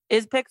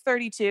 Is pick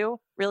 32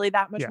 really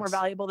that much more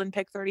valuable than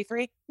pick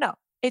 33? No,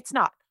 it's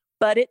not.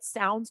 But it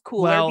sounds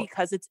cooler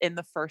because it's in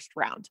the first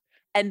round.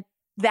 And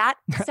that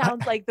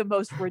sounds like the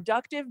most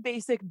reductive,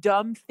 basic,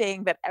 dumb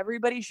thing that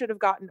everybody should have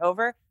gotten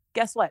over.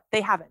 Guess what? They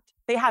haven't.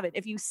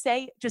 If you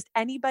say just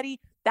anybody,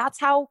 that's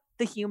how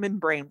the human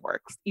brain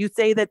works. You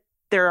say that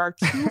there are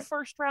 2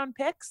 first round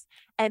picks,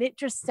 and it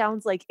just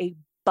sounds like a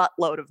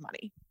buttload of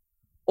money.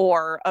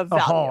 Or a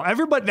value. Haul.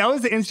 Everybody, that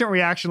was the instant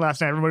reaction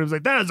last night. Everybody was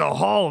like, that is a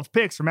haul of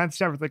picks for Matthew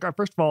Stafford. Like,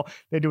 first of all,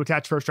 they do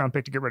attach first round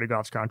pick to get rid of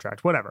Goff's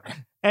contract, whatever.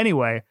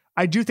 Anyway,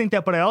 I do think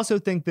that, but I also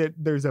think that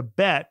there's a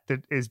bet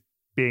that is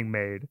being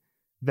made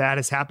that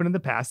has happened in the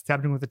past. It's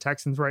happening with the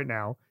Texans right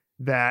now,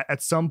 that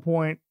at some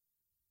point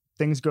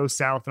things go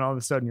south and all of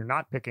a sudden you're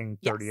not picking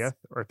 30th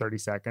or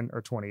 32nd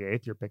or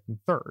 28th. You're picking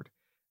 3rd.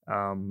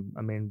 I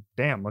mean,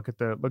 damn, look at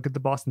the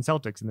Boston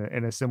Celtics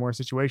in a similar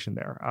situation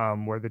there,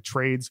 where the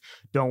trades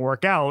don't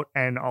work out,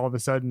 and all of a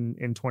sudden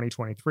in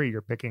 2023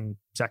 you're picking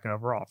 2nd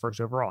overall. 1st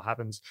overall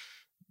happens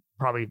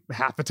probably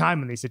half the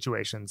time in these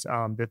situations,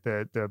 that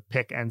the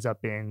pick ends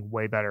up being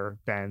way better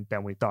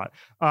than we thought.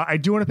 I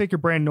do want to pick your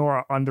brain,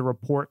 Nora, on the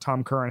report.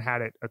 Tom Curran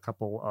had it a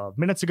couple of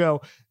minutes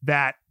ago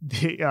that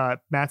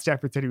Matt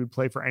Stafford said he would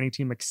play for any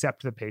team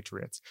except the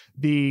Patriots.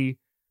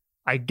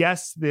 I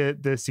guess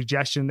the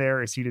suggestion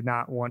there is he did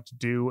not want to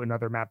do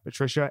another Matt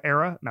Patricia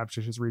era. Matt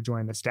Patricia's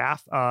rejoined the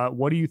staff.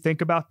 What do you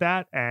think about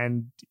that?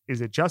 And is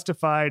it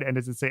justified? And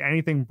does it say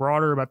anything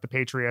broader about the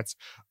Patriots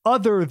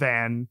other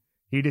than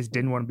he just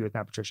didn't want to be with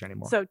Matt Patricia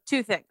anymore? So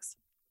 2 things.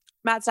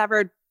 Matt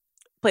Stafford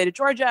played at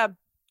Georgia,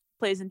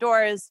 plays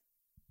indoors.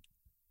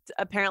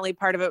 Apparently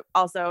part of it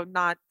also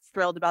not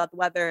thrilled about the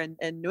weather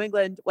in New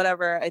England,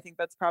 whatever. I think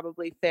that's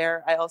probably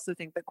fair. I also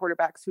think that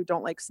quarterbacks who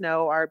don't like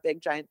snow are big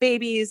giant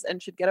babies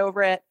and should get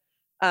over it.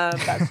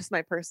 That's just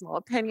my personal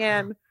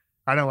opinion.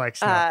 I don't like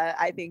snow.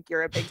 I think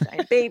you're a big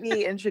giant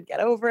baby and should get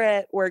over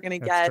it. We're going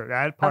to get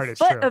a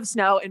foot of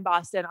snow in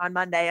Boston on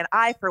Monday. And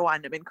I, for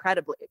one, am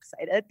incredibly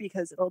excited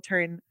because it'll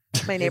turn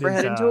my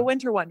neighborhood into a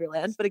winter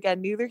wonderland. But again,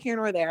 neither here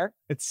nor there.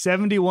 It's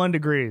 71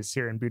 degrees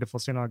here in beautiful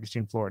St.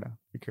 Augustine, Florida.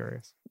 Be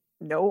curious.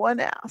 No one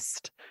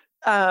asked.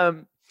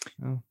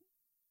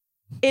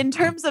 In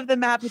terms of the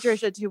Matt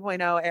Patricia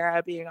 2.0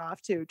 era being off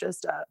to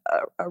just a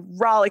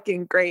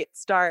rollicking great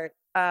start.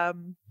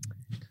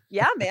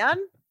 Yeah, man,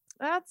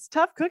 that's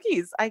tough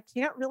cookies. I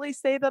can't really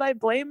say that I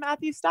blame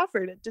Matthew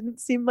Stafford. It didn't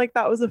seem like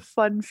that was a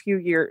fun few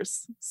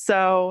years.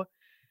 So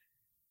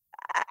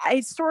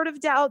I sort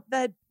of doubt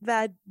that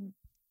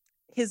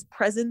his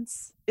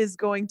presence is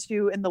going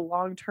to, in the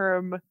long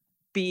term,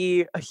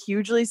 be a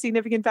hugely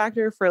significant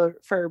factor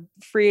for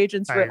free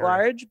agents writ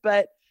large.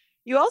 But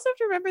you also have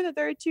to remember that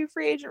there are 2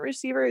 free agent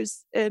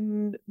receivers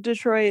in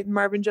Detroit,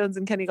 Marvin Jones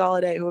and Kenny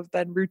Golladay, who have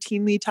been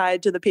routinely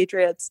tied to the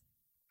Patriots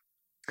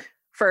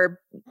for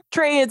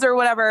trades or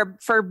whatever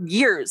for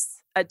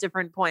years at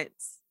different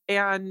points.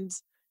 And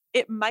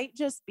it might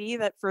just be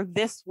that for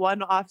this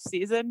one off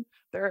season,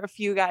 there are a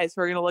few guys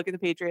who are going to look at the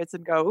Patriots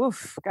and go,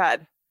 oof,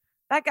 God,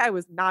 that guy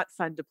was not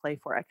fun to play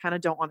for. I kind of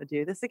don't want to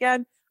do this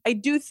again. I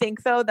do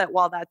think, though, that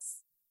while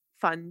that's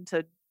fun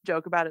to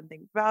joke about and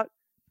think about,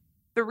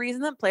 the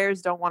reason that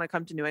players don't want to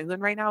come to New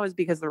England right now is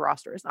because the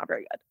roster is not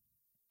very good.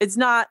 It's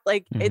not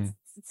like it's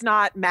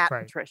not Matt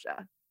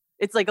Patricia.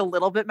 It's like a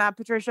little bit Matt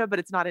Patricia, but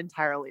it's not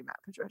entirely Matt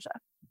Patricia.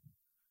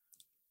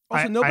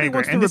 Also, nobody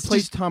wants to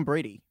replace Tom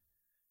Brady.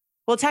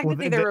 Well,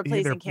 technically, they're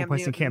replacing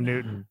Cam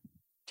Newton.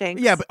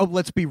 Jinx. Yeah, but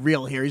let's be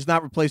real here. He's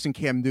not replacing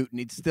Cam Newton.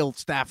 He's still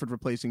Stafford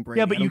replacing Brady.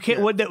 Yeah, but you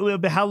can't.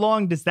 But how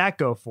long does that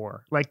go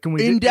for? Like, can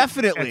we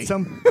indefinitely?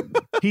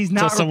 He's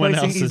not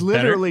replacing. He's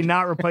literally better.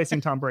 not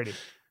replacing Tom Brady.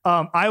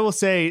 I will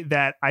say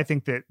that I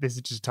think that this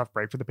is just a tough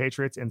break for the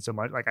Patriots, and so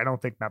much. Like, I don't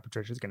think Matt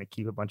Patricia is going to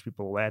keep a bunch of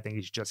people away. I think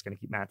he's just going to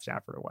keep Matt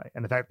Stafford away.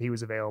 And the fact that he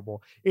was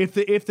available, if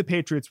the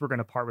Patriots were going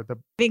to part with the, I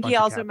think he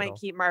also might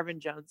keep Marvin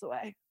Jones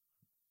away.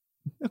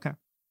 Okay,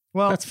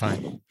 well, That's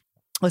fine.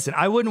 Listen,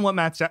 I wouldn't want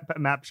Matt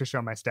Patricia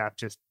on my staff,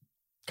 just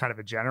kind of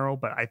a general,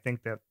 but I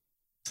think that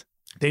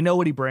they know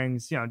what he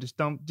brings. You know, just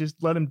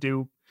let him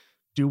do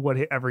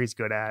whatever he's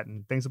good at,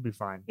 and things will be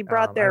fine. He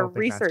brought their I don't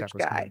think Matt research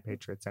Stafford's guy,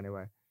 Patriots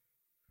anyway.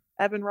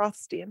 Evan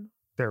Rothstein.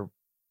 Well,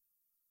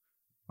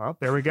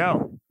 there we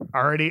go.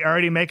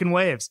 Already making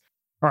waves.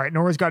 All right,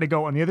 Nora's got to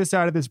go. On the other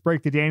side of this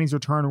break, the Danny's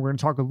return. We're going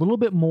to talk a little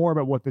bit more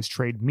about what this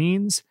trade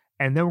means,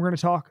 and then we're going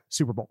to talk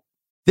Super Bowl.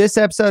 This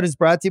episode is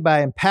brought to you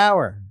by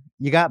Empower.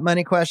 You got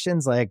money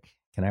questions like,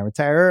 can I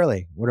retire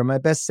early? What are my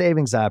best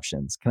savings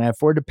options? Can I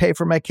afford to pay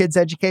for my kids'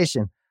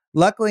 education?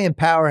 Luckily,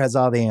 Empower has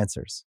all the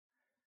answers.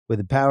 With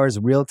Empower's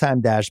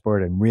real-time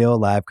dashboard and real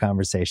live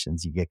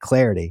conversations, you get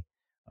clarity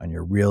on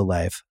your real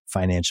life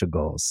financial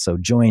goals. So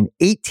join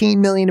 18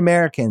 million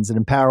Americans and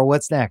Empower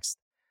what's next.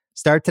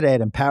 Start today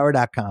at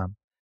empower.com.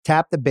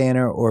 Tap the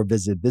banner or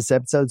visit this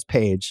episode's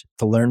page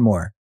to learn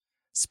more.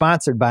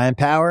 Sponsored by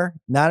Empower,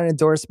 not an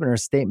endorsement or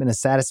statement of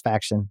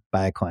satisfaction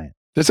by a client.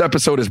 This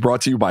episode is brought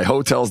to you by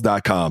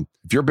Hotels.com.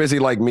 If you're busy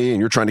like me and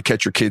you're trying to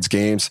catch your kids'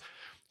 games,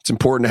 it's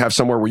important to have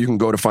somewhere where you can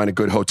go to find a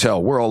good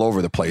hotel. We're all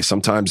over the place.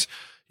 Sometimes,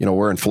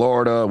 we're in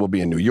Florida, we'll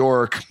be in New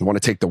York. We want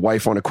to take the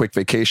wife on a quick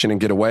vacation and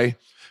get away.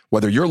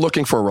 Whether you're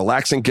looking for a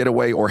relaxing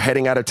getaway or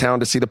heading out of town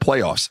to see the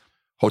playoffs,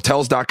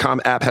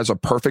 Hotels.com app has a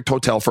perfect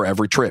hotel for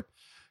every trip.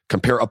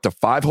 Compare up to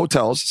 5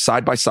 hotels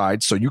side by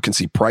side so you can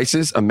see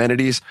prices,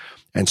 amenities,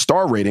 and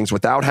star ratings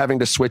without having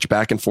to switch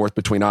back and forth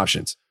between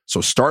options.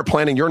 So start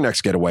planning your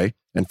next getaway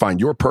and find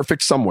your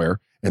perfect somewhere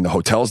in the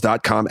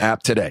Hotels.com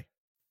app today.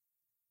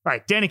 All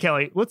right, Danny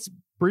Kelly, let's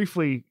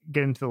briefly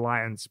get into the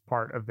Lions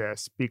part of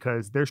this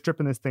because they're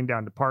stripping this thing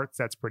down to parts.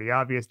 That's pretty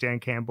obvious. Dan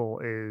Campbell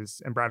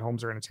and Brad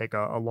Holmes are going to take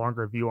a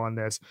longer view on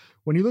this.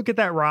 When you look at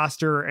that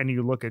roster and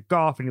you look at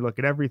Goff and you look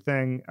at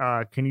everything,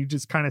 can you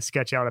just kind of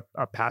sketch out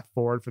a path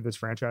forward for this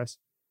franchise?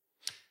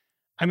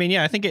 I mean,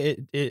 yeah, I think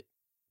it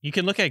you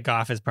can look at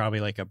Goff as probably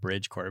like a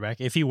bridge quarterback.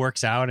 If he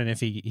works out and if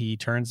he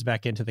turns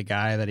back into the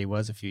guy that he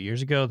was a few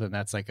years ago, then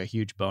that's like a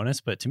huge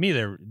bonus. But to me,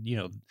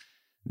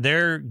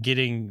 they're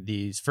getting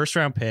these first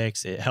round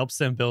picks. It helps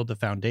them build the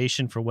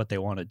foundation for what they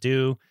want to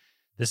do.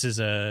 This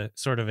is a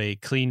sort of a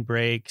clean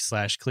break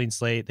 / clean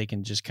slate. They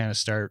can just kind of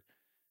start,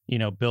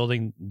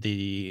 building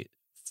the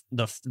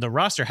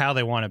roster how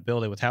they want to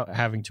build it without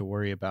having to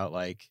worry about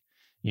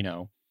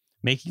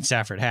making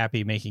Stafford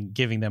happy,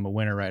 giving them a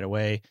winner right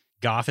away.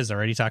 Goff has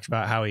already talked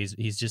about how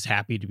he's just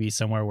happy to be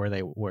somewhere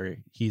where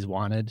he's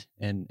wanted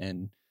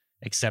and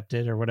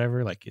accepted or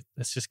whatever. Like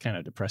it's just kind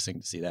of depressing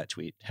to see that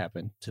tweet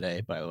happen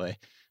today, by the way.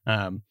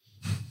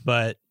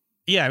 But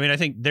yeah, I mean, I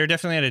think they're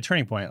definitely at a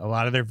turning point. A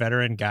lot of their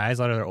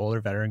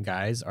older veteran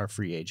guys are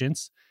free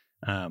agents.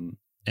 And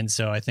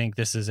so I think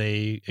this is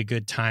a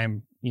good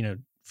time,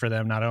 for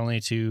them not only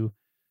to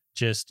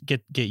just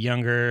get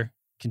younger,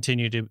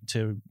 continue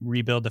to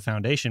rebuild the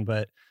foundation,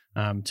 but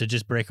to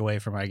just break away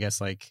from, I guess,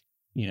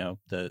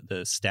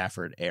 the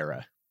Stafford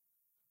era.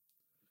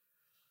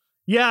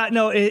 Yeah,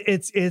 no,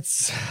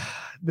 it's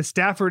the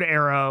Stafford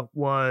era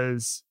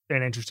was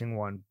an interesting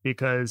one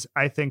because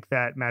I think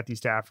that Matthew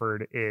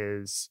Stafford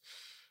is,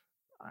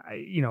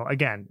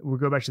 again, we'll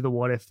go back to the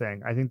what if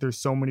thing. I think there's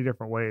so many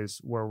different ways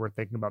where we're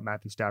thinking about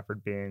Matthew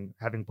Stafford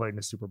having played in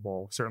a Super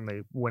Bowl,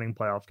 certainly winning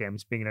playoff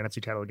games, being in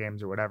NFC title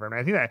games or whatever. I mean,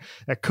 I think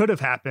that could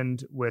have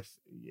happened with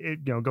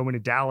going to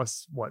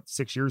Dallas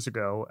 6 years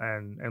ago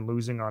and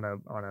losing on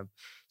a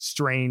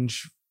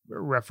strange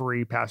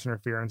referee pass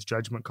interference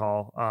judgment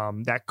call.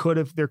 There could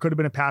have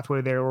been a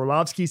pathway there.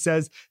 Orlovsky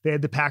says they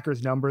had the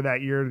Packers number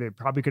that year. They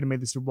probably could have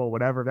made the Super Bowl,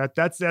 whatever.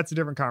 That's a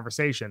different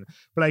conversation.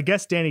 But I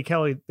guess, Danny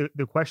Kelly,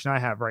 the question I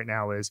have right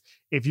now is,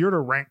 if you're to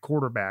rank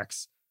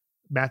quarterbacks,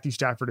 Matthew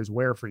Stafford is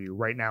where for you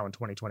right now in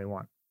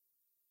 2021?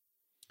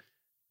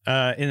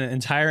 In the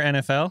entire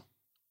NFL?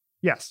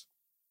 Yes.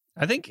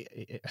 I think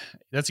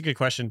that's a good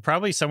question.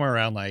 Probably somewhere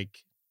around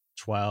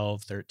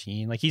 12,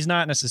 13. He's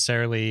not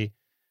necessarily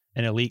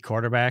an elite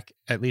quarterback,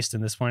 at least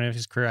in this point of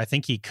his career. I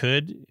think he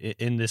could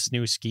in this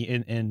new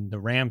scheme, in the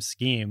Rams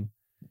scheme.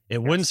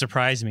 It wouldn't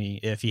surprise me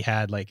if he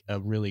had a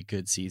really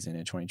good season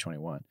in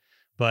 2021.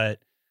 But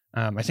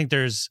I think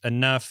there's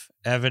enough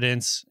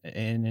evidence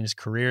in his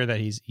career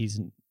that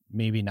he's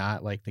maybe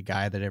not the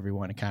guy that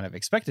everyone kind of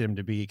expected him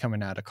to be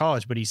coming out of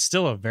college, but he's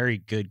still a very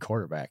good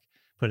quarterback,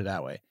 put it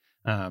that way.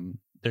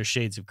 There's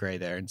shades of gray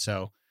there. And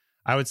so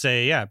I would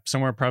say, yeah,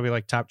 somewhere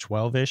probably top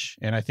 12-ish.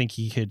 And I think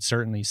he could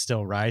certainly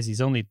still rise. He's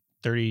only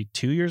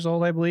 32 years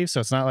old, I believe. So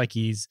it's not like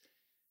he's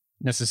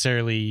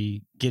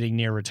necessarily getting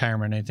near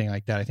retirement or anything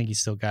like that. I think he's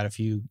still got a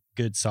few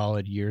good,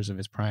 solid years of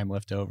his prime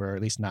left over, or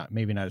at least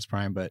maybe not his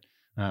prime, but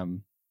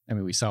I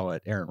mean, we saw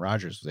what Aaron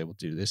Rodgers was able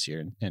to do this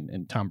year,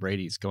 and Tom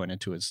Brady's going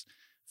into his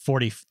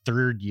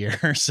 43rd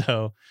year.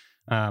 So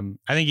I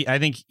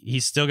think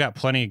he's still got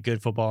plenty of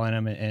good football in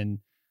him, and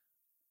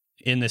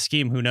in the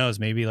scheme, who knows?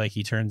 Maybe like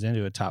he turns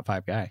into a top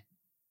 5 guy.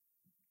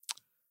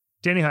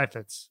 Danny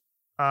Heifetz,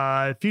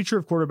 future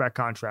of quarterback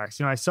contracts.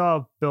 I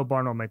saw Bill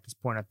Barnwell make this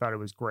point. I thought it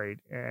was great,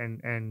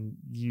 and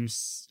you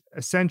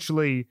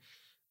essentially.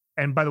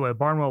 And by the way,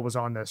 Barnwell was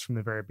on this from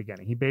the very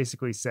beginning. He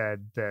basically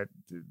said that,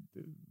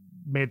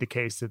 made the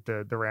case that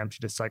the Rams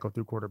should just cycle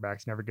through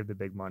quarterbacks, never give the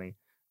big money.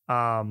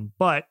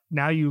 But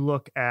now you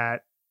look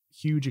at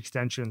huge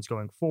extensions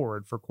going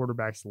forward for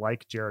quarterbacks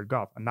like Jared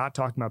Goff. I'm not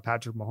talking about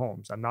Patrick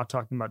Mahomes. I'm not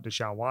talking about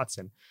Deshaun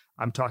Watson.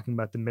 I'm talking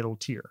about the middle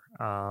tier,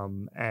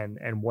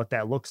 and what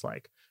that looks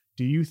like.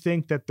 Do you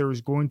think that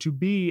there's going to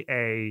be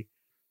a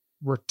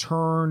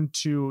return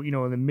to,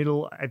 in the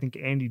middle? I think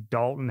Andy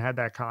Dalton had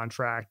that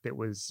contract that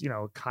was,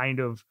 kind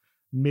of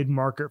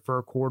mid-market for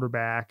a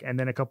quarterback. And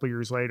then a couple of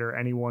years later,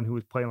 anyone who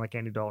was playing like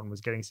Andy Dalton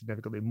was getting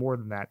significantly more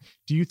than that.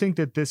 Do you think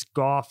that this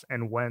Goff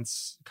and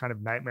Wentz kind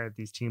of nightmare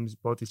that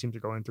both these teams are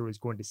going through is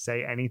going to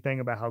say anything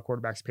about how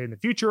quarterbacks pay in the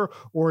future?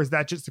 Or is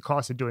that just the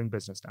cost of doing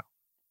business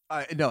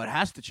now? No, it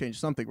has to change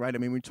something, right? I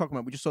mean, we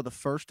just saw the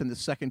first and the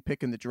second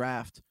pick in the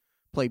draft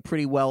play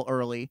pretty well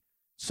early,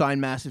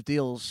 sign massive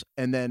deals,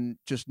 and then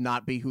just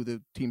not be who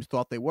the teams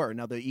thought they were.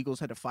 Now, the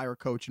Eagles had to fire a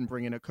coach and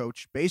bring in a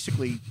coach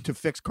basically to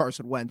fix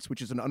Carson Wentz,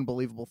 which is an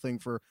unbelievable thing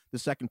for the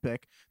second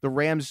pick. The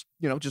Rams,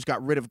 just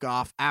got rid of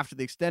Goff after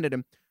they extended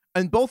him.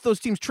 And both those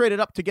teams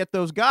traded up to get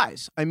those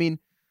guys. I mean,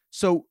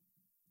 so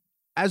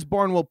as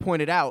Barnwell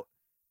pointed out,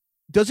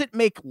 does it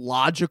make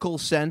logical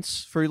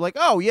sense for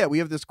oh yeah, we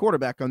have this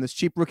quarterback on this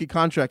cheap rookie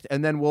contract,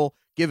 and then we'll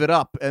give it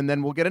up, and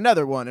then we'll get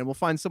another one, and we'll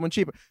find someone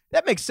cheaper?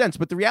 That makes sense,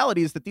 but the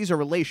reality is that these are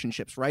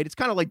relationships, right? It's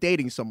kind of like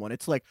dating someone.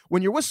 It's like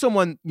when you're with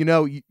someone,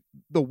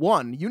 the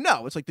one,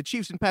 it's like the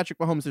Chiefs and Patrick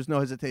Mahomes, there's no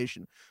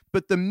hesitation.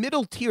 But the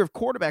middle tier of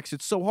quarterbacks,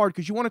 it's so hard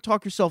because you want to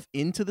talk yourself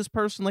into this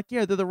person,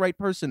 yeah, they're the right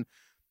person.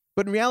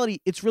 But in reality,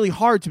 it's really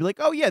hard to be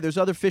oh, yeah, there's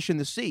other fish in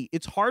the sea.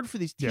 It's hard for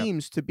these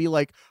teams to be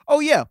oh,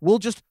 yeah, we'll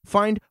just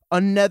find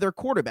another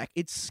quarterback.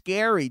 It's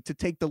scary to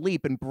take the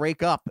leap and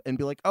break up and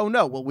be oh,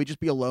 no, will we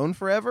just be alone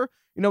forever?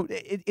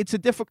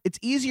 It's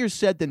easier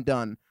said than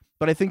done.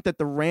 But I think that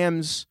the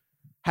Rams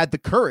had the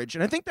courage.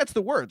 And I think that's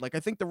the word. I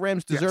think the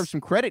Rams deserve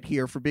some credit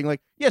here for being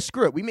yeah,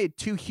 screw it. We made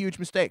 2 huge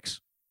mistakes.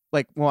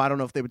 Well, I don't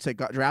know if they would say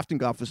drafting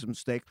Goff was a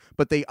mistake,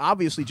 but they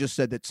obviously just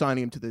said that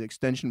signing him to the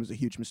extension was a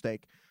huge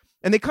mistake.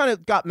 And they kind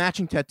of got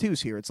matching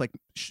tattoos here. It's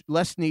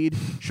Les Snead,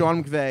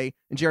 Sean McVay,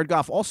 and Jared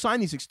Goff all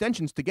signed these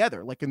extensions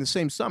together, in the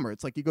same summer.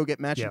 It's you go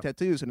get matching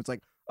tattoos, and it's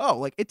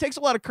it takes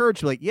a lot of courage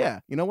to yeah,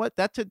 you know what?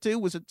 That tattoo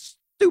was a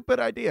stupid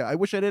idea. I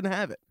wish I didn't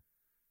have it.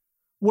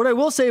 What I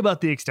will say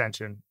about the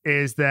extension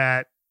is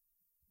that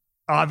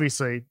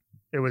obviously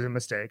it was a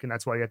mistake, and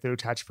that's why you have to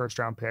attach a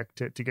first-round pick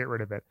to get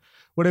rid of it.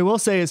 What I will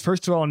say is,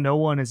 first of all, no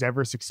one has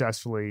ever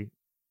successfully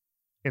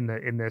in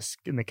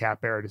the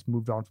cap era just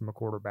moved on from a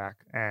quarterback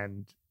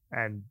and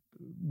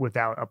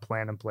without a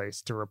plan in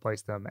place to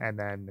replace them and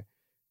then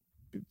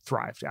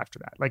thrived after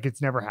that.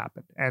 It's never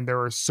happened. And there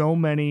are so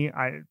many,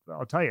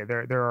 I'll tell you,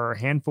 there are a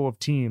handful of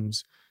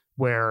teams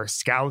where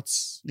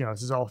scouts,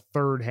 this is all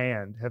third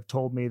hand, have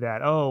told me that,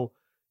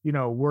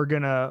 we're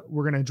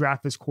gonna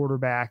draft this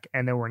quarterback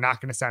and then we're not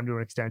gonna sign him to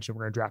an extension.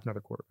 We're gonna draft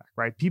another quarterback,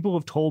 right? People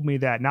have told me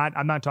that.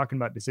 I'm not talking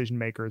about decision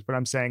makers, but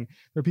I'm saying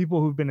there are people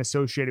who've been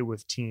associated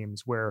with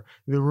teams where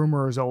the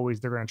rumor is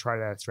always they're gonna try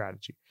that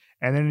strategy.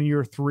 And then in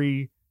year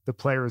 3, the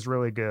player is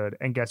really good,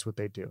 and guess what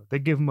they do? They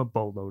give him a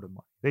boatload of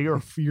money. They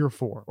are year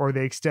 4, or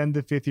they extend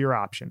the 5th-year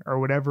option, or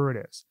whatever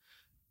it is.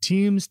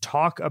 Teams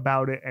talk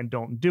about it and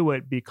don't do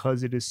it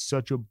because it is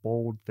such a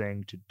bold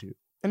thing to do.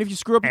 And if you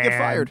screw up, you get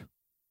fired.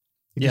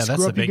 If you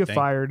screw up, you get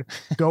fired.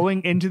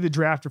 Going into the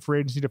draft or free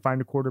agency to find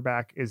a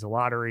quarterback is a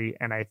lottery,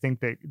 and I think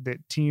that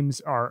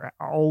teams are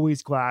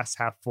always glass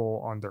half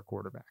full on their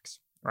quarterbacks,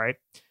 right?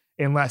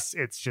 Unless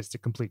it's just a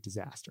complete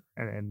disaster,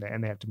 and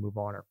they have to move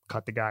on or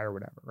cut the guy or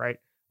whatever, right?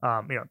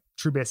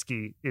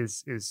 Trubisky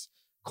is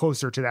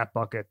closer to that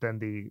bucket than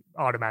the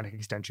automatic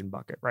extension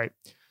bucket, right?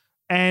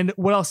 And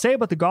what I'll say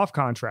about the Goff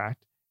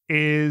contract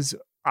is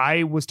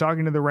I was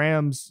talking to the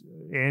Rams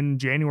in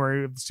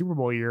January of the Super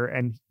Bowl year,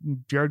 and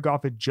Jared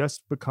Goff had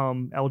just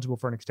become eligible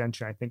for an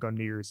extension, I think, on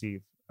New Year's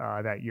Eve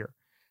that year.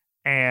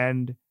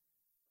 And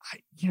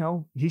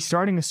he's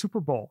starting a Super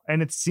Bowl,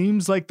 and it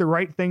seems like the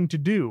right thing to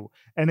do.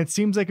 And it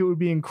seems like it would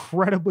be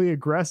incredibly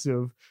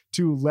aggressive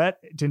to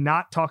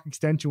not talk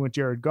extension with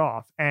Jared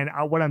Goff. And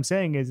what I'm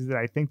saying is that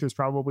I think there's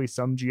probably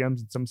some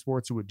GMs in some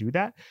sports who would do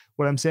that.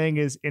 What I'm saying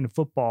is in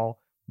football,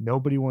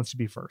 nobody wants to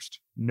be first.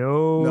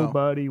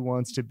 Nobody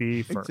wants to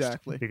be first.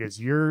 Exactly. Because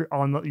your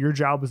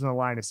job is on the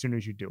line as soon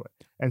as you do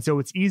it. And so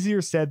it's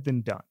easier said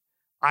than done.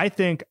 I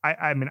think,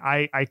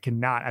 I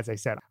cannot, as I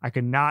said, I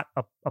cannot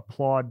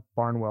applaud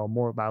Barnwell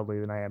more loudly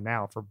than I am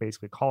now for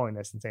basically calling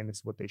this and saying this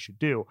is what they should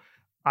do.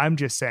 I'm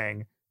just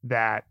saying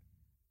that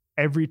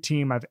every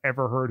team I've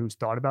ever heard who's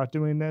thought about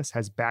doing this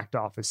has backed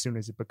off as soon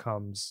as it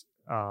becomes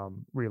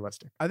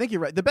realistic. I think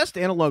you're right. The best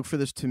analog for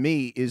this to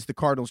me is the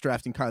Cardinals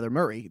drafting Kyler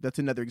Murray. That's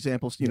another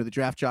example. You know, the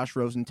draft Josh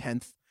Rosen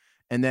 10th,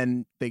 and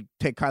then they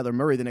take Kyler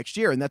Murray the next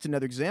year, and that's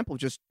another example.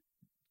 Just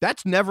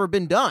that's never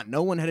been done.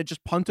 No one had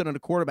just punted on a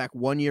quarterback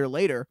 1 year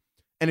later.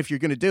 And if you're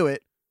going to do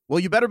it, well,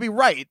 you better be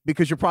right,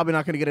 because you're probably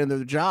not going to get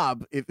another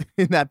job if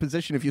in that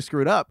position if you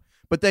screw it up.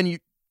 But then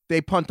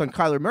they punt on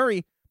Kyler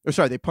Murray.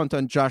 They punt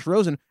on Josh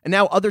Rosen, and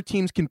now other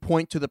teams can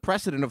point to the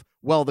precedent of,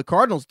 well, the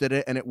Cardinals did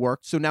it and it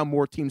worked, so now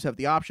more teams have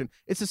the option.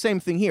 It's the same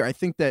thing here. I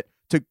think that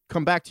to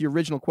come back to your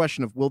original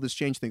question of will this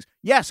change things?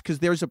 Yes, because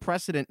there's a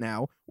precedent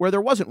now where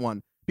there wasn't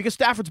one, because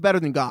Stafford's better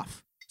than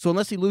Goff. So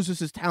unless he loses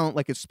his talent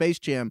like a Space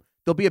Jam,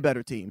 they'll be a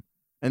better team,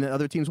 and then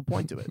other teams will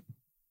point to it.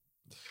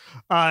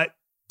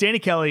 Danny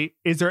Kelly,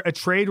 is there a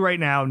trade right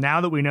now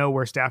that we know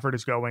where Stafford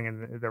is going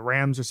and the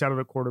Rams are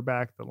settled at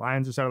quarterback, the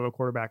Lions are settled at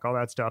quarterback, all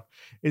that stuff?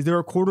 Is there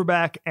a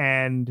quarterback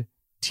and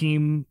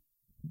team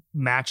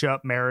matchup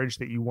marriage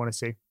that you want to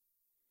see?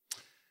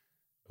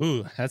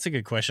 Ooh, that's a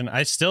good question.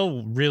 I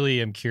still really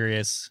am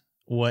curious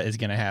what is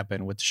going to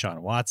happen with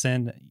Deshaun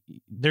Watson.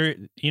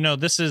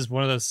 This is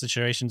one of those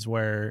situations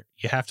where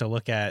you have to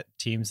look at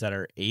teams that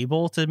are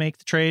able to make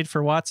the trade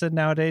for Watson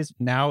nowadays.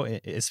 Now,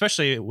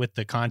 especially with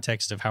the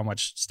context of how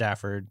much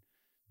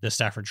the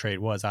Stafford trade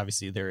was.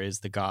 Obviously, there is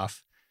the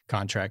Goff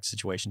contract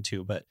situation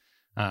too, but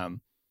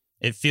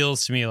it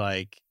feels to me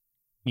like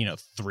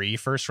 3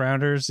 first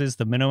rounders is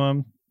the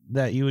minimum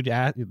that you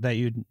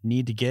would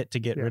need to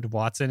get rid of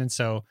Watson, and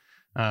so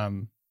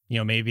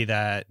maybe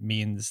that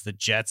means the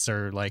Jets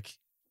are like.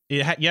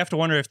 You have to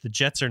wonder if the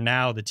Jets are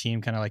now the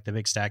team kind of like the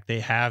big stack.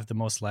 They have the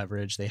most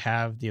leverage. They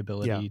have the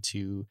ability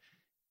to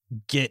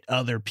get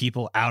other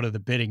people out of the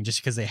bidding just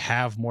because they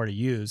have more to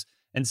use.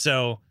 And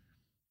so,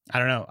 I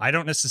don't know. I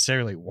don't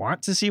necessarily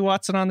want to see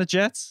Watson on the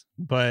Jets,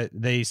 but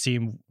they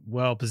seem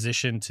well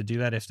positioned to do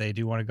that if they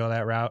do want to go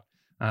that route.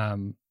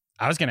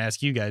 I was going to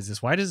ask you guys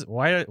this. Why does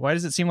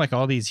it seem like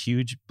all these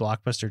huge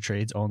blockbuster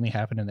trades only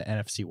happen in the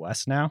NFC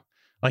West now?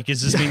 Like,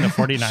 does this mean the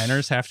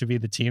 49ers have to be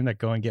the team that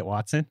go and get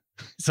Watson?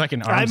 It's like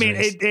an arms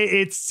race.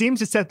 It seems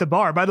to set the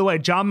bar. By the way,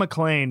 John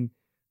McClain,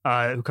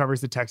 who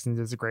covers the Texans,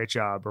 does a great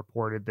job,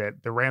 reported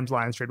that the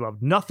Rams-Lions trade will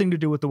have nothing to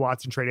do with the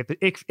Watson trade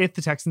if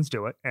the Texans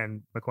do it.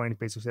 And McClain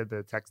basically said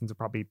the Texans will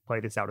probably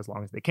play this out as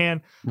long as they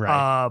can.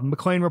 Right.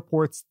 McClain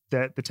reports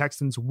that the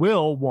Texans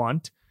will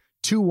want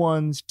 2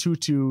 1s, 2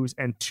 2s,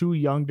 and 2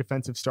 young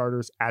defensive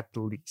starters at the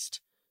least.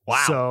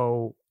 Wow.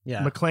 So...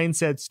 Yeah. McClain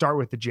said start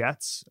with the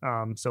Jets.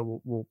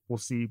 So we'll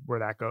see where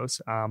that goes.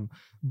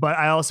 But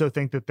I also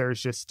think that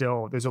there's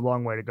a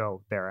long way to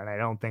go there. And I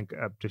don't think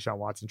a Deshaun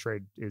Watson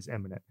trade is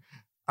imminent.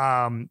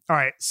 All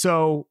right.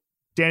 So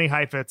Danny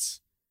Heifetz,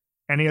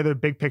 any other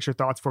big picture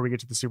thoughts before we get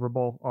to the Super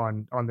Bowl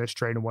on this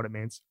trade and what it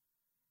means?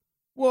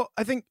 Well,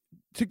 I think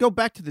to go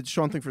back to the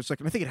Deshaun thing for a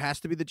second, I think it has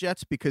to be the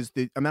Jets because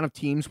the amount of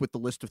teams with the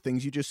list of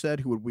things you just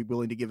said who would be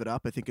willing to give it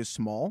up, I think is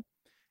small.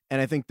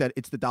 And I think that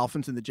it's the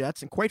Dolphins and the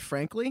Jets. And quite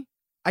frankly,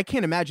 I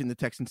can't imagine the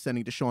Texans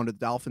sending Deshaun to the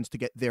Dolphins to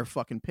get their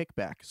fucking pick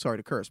back. Sorry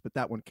to curse, but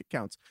that one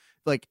counts.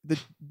 Like the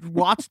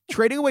Watts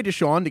trading away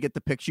Deshaun to get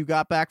the picks you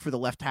got back for the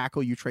left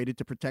tackle you traded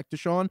to protect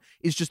Deshaun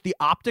is just the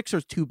optics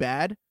are too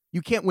bad.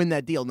 You can't win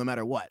that deal no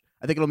matter what.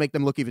 I think it'll make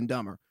them look even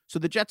dumber. So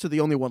the Jets are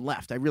the only one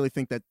left. I really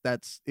think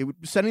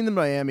sending them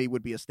to Miami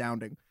would be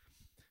astounding.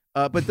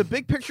 But the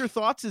big picture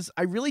thoughts is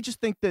I really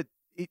just think that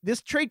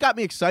this trade got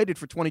me excited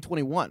for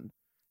 2021.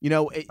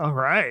 All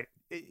right.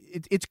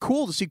 It's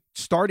cool to see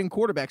starting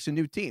quarterbacks in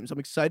new teams. I'm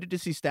excited to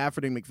see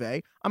Stafford and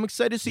McVay. I'm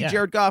excited to see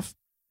Jared Goff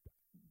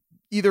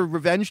either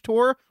revenge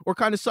tour or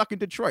kind of suck in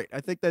Detroit.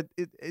 I think that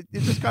it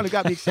just kind of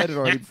got me excited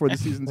already before the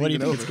season's what do you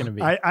even think over. It's going to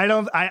be?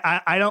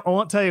 I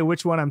won't tell you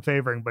which one I'm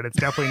favoring, but it's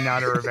definitely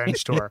not a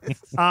revenge tour.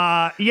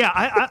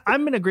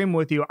 I'm in agreement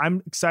with you.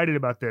 I'm excited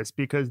about this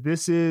because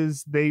this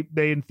is they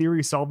in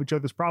theory solve each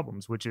other's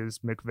problems, which is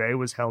McVay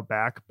was held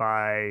back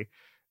by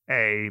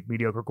a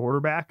mediocre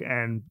quarterback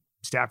and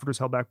Stafford was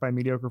held back by a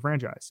mediocre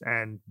franchise,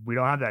 and we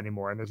don't have that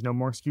anymore. And there's no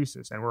more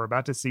excuses. And we're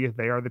about to see if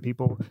they are the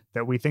people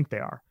that we think they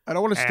are. I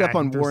don't want to step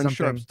on Warren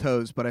Sharp's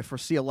toes, but I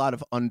foresee a lot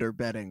of under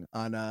betting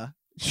on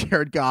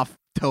Jared Goff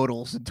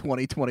totals in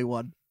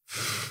 2021.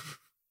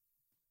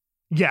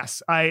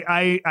 Yes,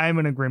 I'm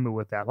in agreement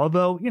with that.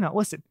 Although,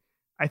 listen,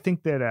 I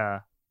think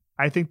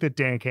that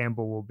Dan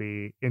Campbell will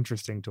be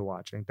interesting to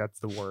watch. I think that's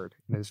the word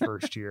in his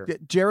first year.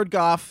 Jared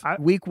Goff,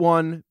 week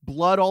 1,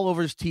 blood all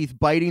over his teeth,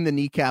 biting the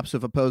kneecaps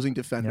of opposing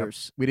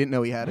defenders. Yep. We didn't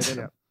know he had it in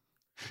him.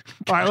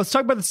 All right, let's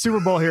talk about the Super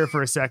Bowl here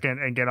for a second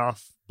and get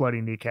off bloody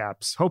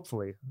kneecaps.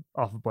 Hopefully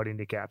off of bloody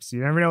kneecaps.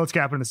 You never know what's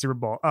happening in the Super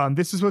Bowl.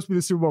 This was supposed to be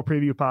the Super Bowl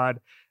preview pod.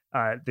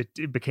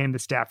 It became the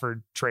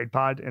Stafford trade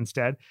pod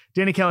instead.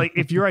 Danny Kelly,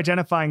 if you're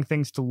identifying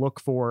things to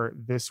look for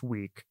this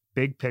week,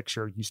 big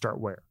picture, you start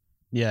where?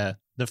 Yeah.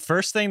 The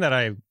first thing that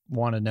I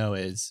want to know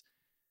is,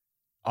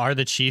 are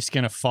the Chiefs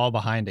going to fall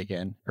behind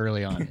again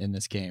early on in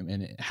this game?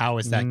 And how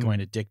is that going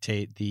to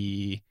dictate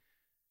the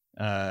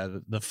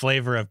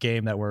flavor of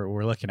game that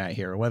we're looking at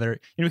here? Whether,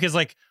 because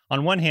like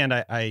on one hand,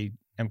 I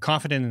am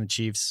confident in the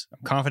Chiefs.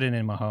 I'm confident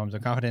in Mahomes.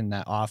 I'm confident in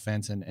that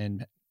offense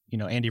and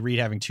Andy Reid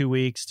having 2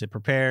 weeks to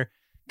prepare,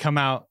 come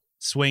out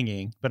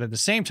swinging. But at the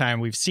same time,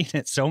 we've seen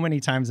it so many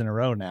times in a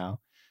row now,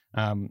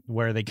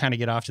 where they kind of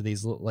get off to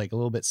these like a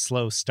little bit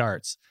slow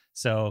starts.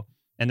 So,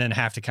 and then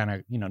have to kind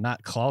of,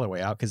 not claw their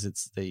way out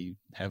because they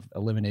have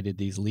eliminated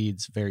these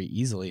leads very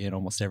easily in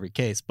almost every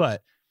case.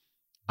 But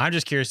I'm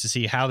just curious to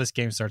see how this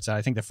game starts out.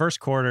 I think the first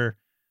quarter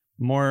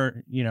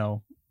more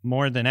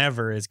than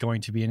ever is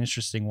going to be an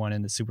interesting one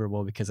in the Super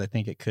Bowl, because I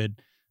think it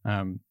could,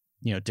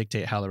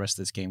 dictate how the rest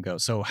of this game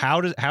goes. So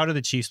how do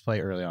the Chiefs play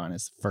early on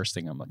is the first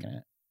thing I'm looking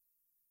at.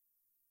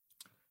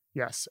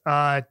 Yes.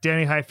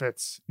 Danny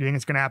Heifetz, you think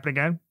it's going to happen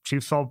again?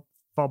 Chiefs fall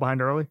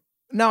behind early?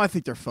 No, I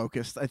think they're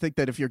focused. I think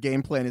that if your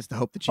game plan is to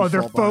hope the Chiefs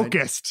they're fall behind,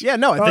 focused. Yeah,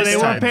 no. They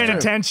weren't paying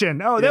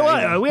attention.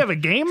 Oh, we have a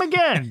game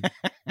again.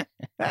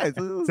 Is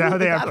that how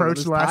they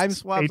approached the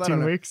last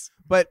 18 weeks?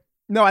 But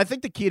no, I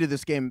think the key to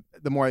this game,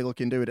 the more I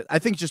look into it, I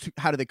think just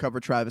how do they cover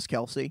Travis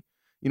Kelce?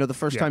 The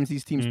first times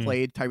these teams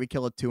played, Tyreek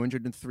Hill had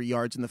 203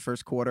 yards in the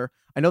first quarter.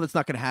 I know that's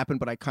not going to happen,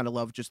 but I kind of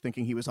love just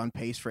thinking he was on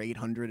pace for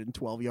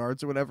 812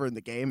 yards or whatever in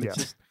the game. It's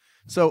just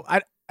so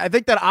I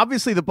think that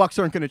obviously the Bucs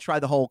aren't going to try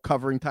the whole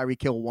covering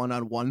Tyreek Hill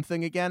one-on-one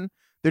thing again.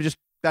 That's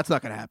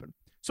not going to happen.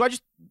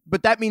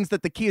 But that means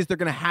that the key is they're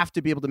going to have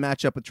to be able to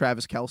match up with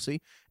Travis Kelce.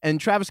 And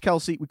Travis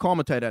Kelce, we call him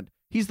a tight end.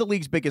 He's the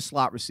league's biggest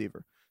slot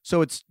receiver.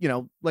 So it's,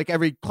 like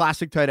every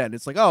classic tight end.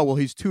 It's like, oh, well,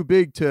 he's too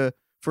big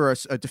for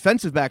a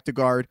defensive back to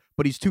guard,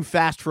 but he's too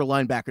fast for a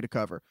linebacker to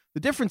cover. The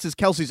difference is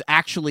Kelce's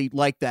actually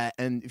like that.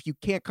 And if you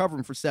can't cover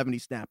him for 70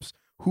 snaps,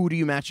 who do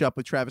you match up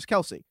with Travis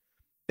Kelce?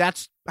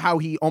 That's how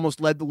he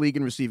almost led the league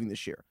in receiving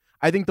this year.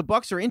 I think the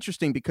Bucs are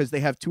interesting because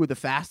they have two of the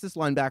fastest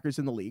linebackers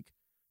in the league,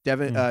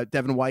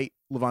 Devin White,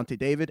 Levante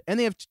David, and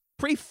they have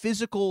pretty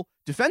physical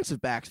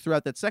defensive backs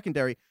throughout that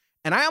secondary.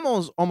 And I am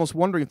almost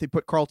wondering if they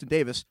put Carlton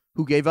Davis,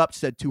 who gave up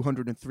said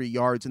 203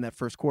 yards in that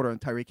first quarter on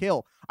Tyreek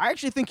Hill. I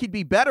actually think he'd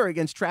be better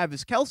against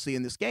Travis Kelce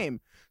in this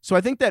game. So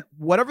I think that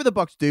whatever the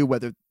Bucs do,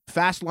 whether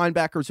fast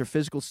linebackers or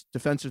physical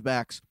defensive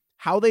backs,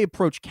 how they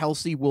approach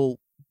Kelce will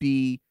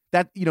be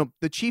that,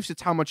 the Chiefs,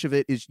 it's how much of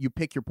it is you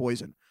pick your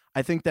poison.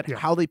 I think that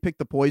how they pick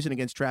the poison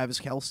against Travis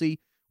Kelce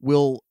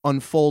will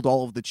unfold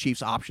all of the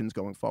Chiefs' options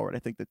going forward. I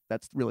think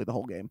that's really the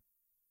whole game.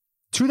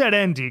 To that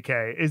end,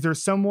 DK, is there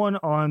someone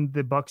on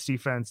the Bucs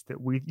defense that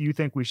you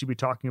think we should be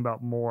talking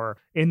about more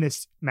in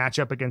this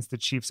matchup against the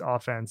Chiefs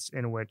offense,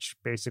 in which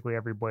basically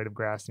every blade of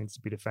grass needs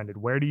to be defended?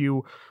 Where do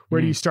you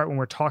start when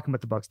we're talking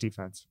about the Bucs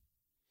defense?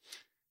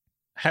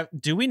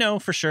 Do we know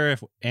for sure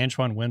if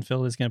Antoine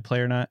Winfield is going to play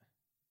or not?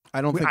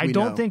 I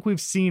don't think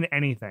we've seen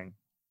anything.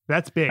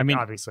 That's big,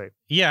 obviously.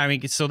 Yeah,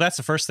 so that's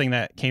the first thing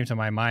that came to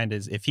my mind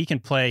is if he can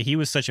play. He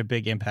was such a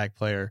big impact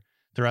player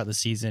throughout the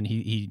season.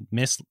 He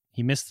missed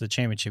the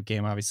championship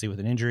game, obviously, with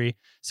an injury.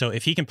 So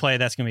if he can play,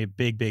 that's going to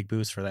be a big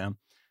boost for them.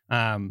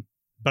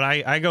 But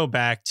I go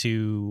back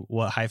to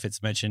what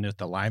Heifetz mentioned with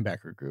the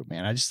linebacker group,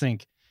 man. I just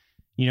think,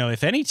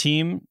 if any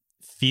team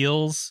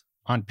feels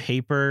on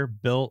paper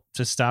built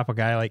to stop a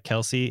guy like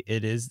Kelce,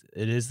 it is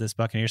this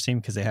Buccaneers team,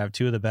 because they have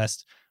two of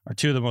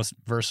the most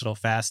versatile,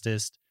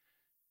 fastest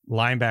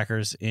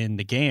linebackers in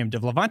the game.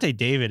 Levante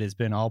David has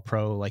been all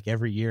pro like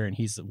every year, and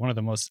he's one of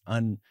the most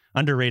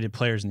underrated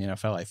players in the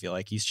NFL. I feel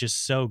like he's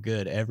just so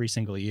good every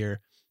single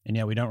year,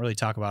 and we don't really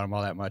talk about him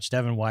all that much.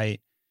 Devin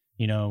White,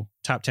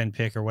 top 10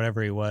 pick or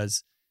whatever he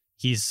was,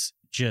 he's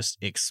just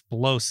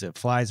explosive,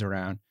 flies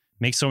around,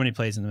 makes so many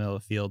plays in the middle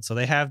of the field. So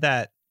they have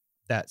that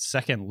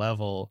second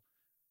level,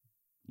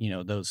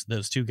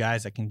 those two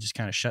guys that can just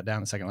kind of shut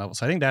down the second level.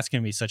 So I think that's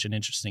going to be such an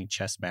interesting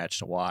chess match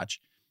to watch.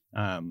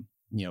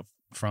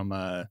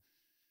 From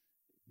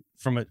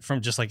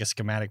just like a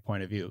schematic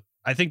point of view.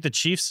 I think the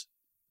Chiefs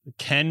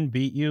can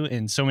beat you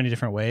in so many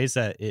different ways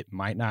that it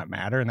might not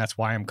matter. And that's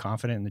why I'm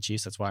confident in the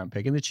Chiefs. That's why I'm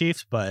picking the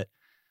Chiefs. But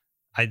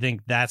I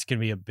think that's going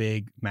to be a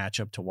big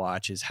matchup to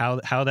watch, is how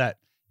that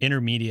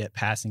intermediate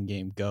passing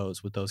game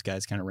goes with those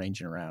guys kind of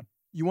ranging around.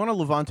 You want a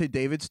Levante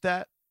David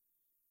stat?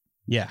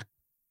 Yeah.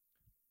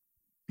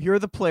 Here are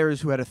the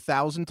players who had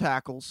 1,000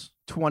 tackles,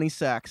 20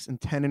 sacks,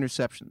 and 10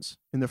 interceptions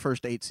in their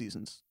first 8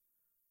 seasons.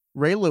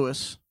 Ray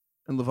Lewis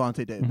and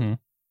Levante David. Mm-hmm.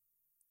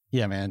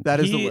 Yeah, man. That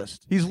is the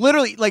list. He's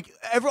literally like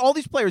all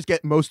these players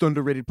get most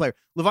underrated player.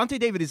 Levante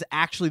David is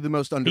actually the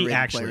most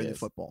underrated player in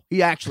football.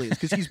 He actually is,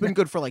 because he's been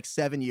good for like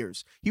 7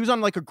 years. He was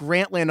on like a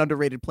Grantland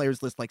underrated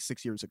players list like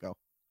 6 years ago.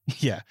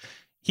 Yeah.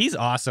 He's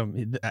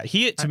awesome.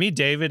 To me,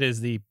 David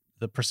is the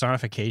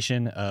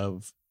personification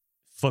of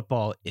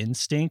football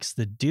instincts.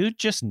 The dude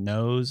just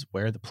knows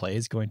where the play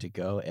is going to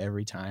go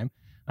every time.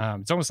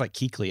 It's almost like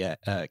Kuechly-esque.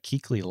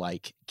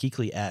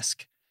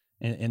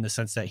 In the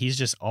sense that he's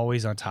just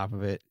always on top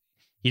of it.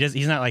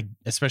 He's not like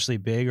especially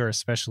big or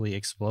especially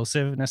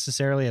explosive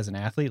necessarily as an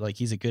athlete. Like,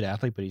 he's a good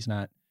athlete, but he's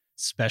not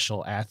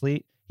special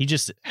athlete. He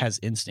just has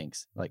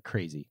instincts like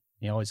crazy.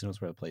 He always knows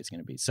where the play is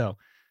going to be. So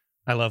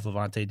I love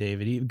Levante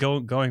David.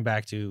 Going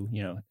back to,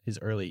 his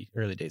early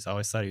days, I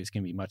always thought he was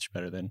going to be much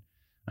better than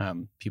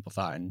people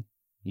thought. And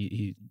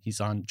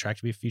he's on track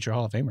to be a future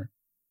Hall of Famer.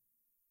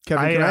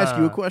 Kevin, can I ask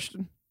you a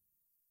question?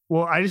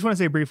 Well, I just want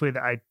to say briefly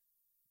that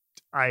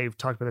I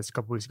talked about this a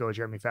couple weeks ago with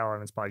Jeremy Fowler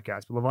on this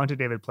podcast, but Levante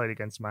David played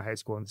against my high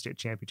school in the state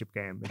championship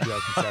game in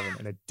 2007,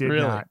 and it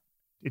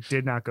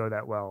did not go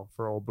that well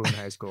for Old Boone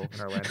High School in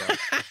Orlando.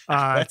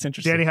 That's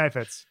interesting. Danny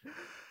Heifetz.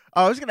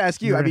 I was going to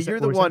ask you. I mean, you're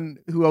the what was one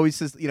who always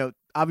says,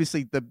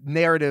 obviously the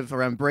narrative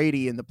around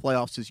Brady in the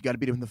playoffs is you got to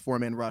beat him with the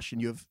 4-man rush,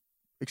 and you have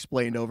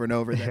explained over and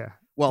over that.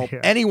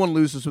 Anyone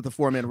loses with the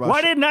 4-man rush.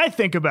 Why didn't I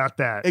think about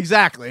that?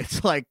 Exactly.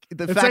 It's like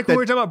when we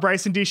were talking about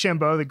Bryson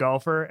DeChambeau, the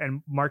golfer,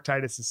 and Mark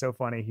Titus is so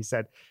funny.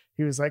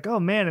 He was like, oh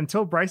man,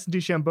 until Bryson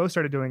DeChambeau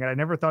started doing it, I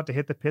never thought to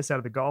hit the piss out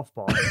of the golf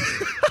ball.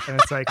 And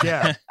it's like,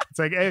 yeah, it's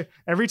like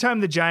every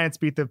time the Giants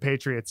beat the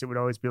Patriots, it would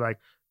always be like,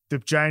 the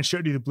Giants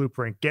showed you the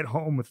blueprint. Get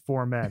home with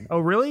 4 men. Oh,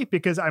 really?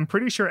 Because I'm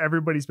pretty sure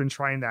everybody's been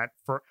trying that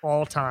for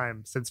all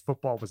time since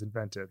football was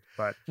invented.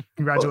 But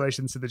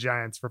congratulations to the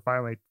Giants for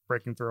finally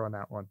breaking through on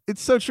that one.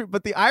 It's so true.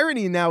 But the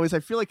irony now is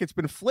I feel like it's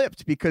been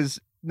flipped because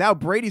now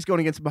Brady's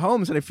going against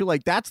Mahomes, and I feel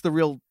like that's the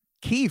real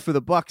key for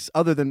the Bucs,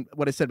 other than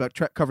what I said about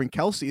covering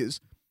Kelsey, is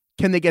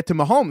can they get to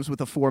Mahomes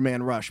with a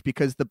 4-man rush?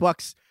 Because the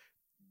Bucs,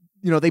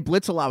 they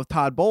blitz a lot with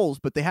Todd Bowles,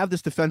 but they have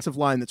this defensive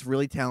line that's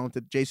really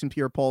talented. Jason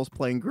Pierre-Paul's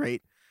playing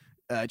great.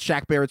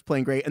 Shaq Barrett's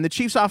playing great, and the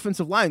Chiefs'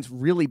 offensive line's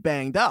really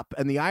banged up.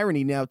 And the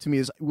irony now to me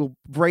is, will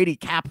Brady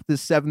cap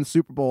this 7th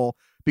Super Bowl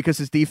because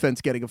his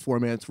defense getting a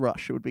 4-man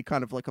rush? It would be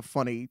kind of like a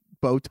funny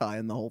bow tie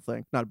in the whole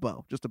thing. Not a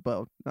bow, just a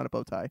bow, not a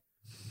bow tie.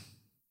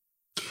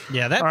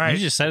 Yeah, you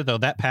just said it though.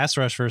 That pass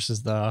rush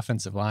versus the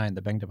offensive line,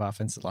 the banged up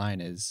offensive line,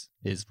 is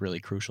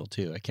really crucial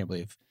too. I can't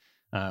believe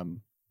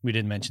we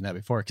didn't mention that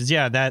before, because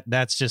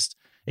that's just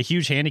a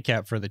huge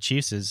handicap for the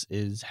Chiefs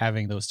is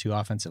having those 2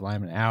 offensive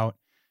linemen out.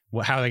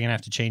 How are they going to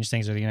have to change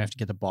things? Are they going to have to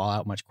get the ball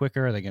out much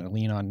quicker? Are they going to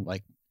lean on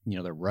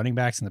their running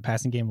backs in the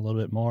passing game a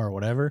little bit more or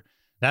whatever?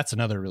 That's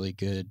another really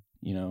good,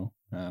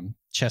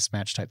 chess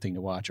match type thing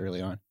to watch early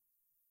on.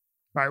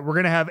 All right, we're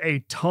going to have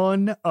a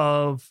ton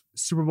of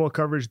Super Bowl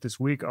coverage this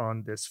week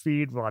on this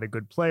feed. A lot of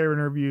good player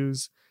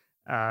interviews,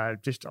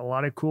 just a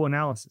lot of cool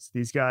analysis.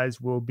 These guys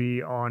will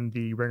be on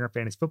the Ringer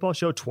Fantasy Football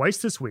Show twice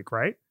this week,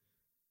 right?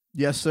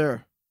 Yes,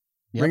 sir.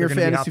 Yeah, Ringer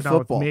Fantasy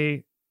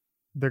Football.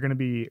 They're going to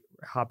be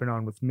hopping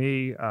on with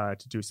me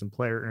to do some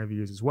player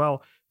interviews as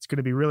well. It's going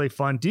to be really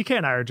fun. DK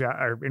and I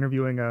are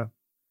interviewing a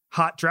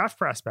hot draft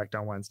prospect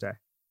on Wednesday.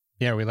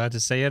 Yeah, are we allowed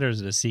to say it, or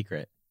is it a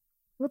secret?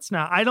 Let's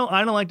not. I don't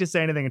like to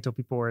say anything until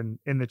people are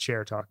in the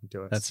chair talking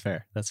to us. That's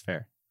fair. It's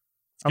I'm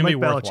gonna like be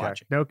worth Belichick.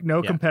 watching.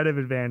 No competitive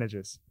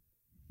advantages.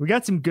 We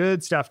got some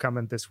good stuff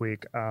coming this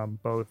week,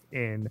 both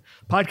in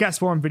podcast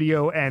form,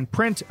 video, and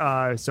print.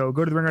 So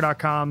go to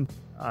theringer.com.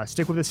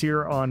 Stick with us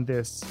here on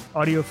this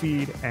audio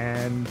feed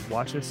and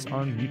watch us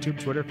on YouTube,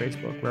 Twitter,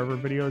 Facebook, wherever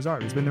videos are.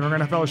 This has been the Ringer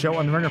NFL Show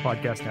on the Ringer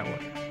Podcast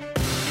Network.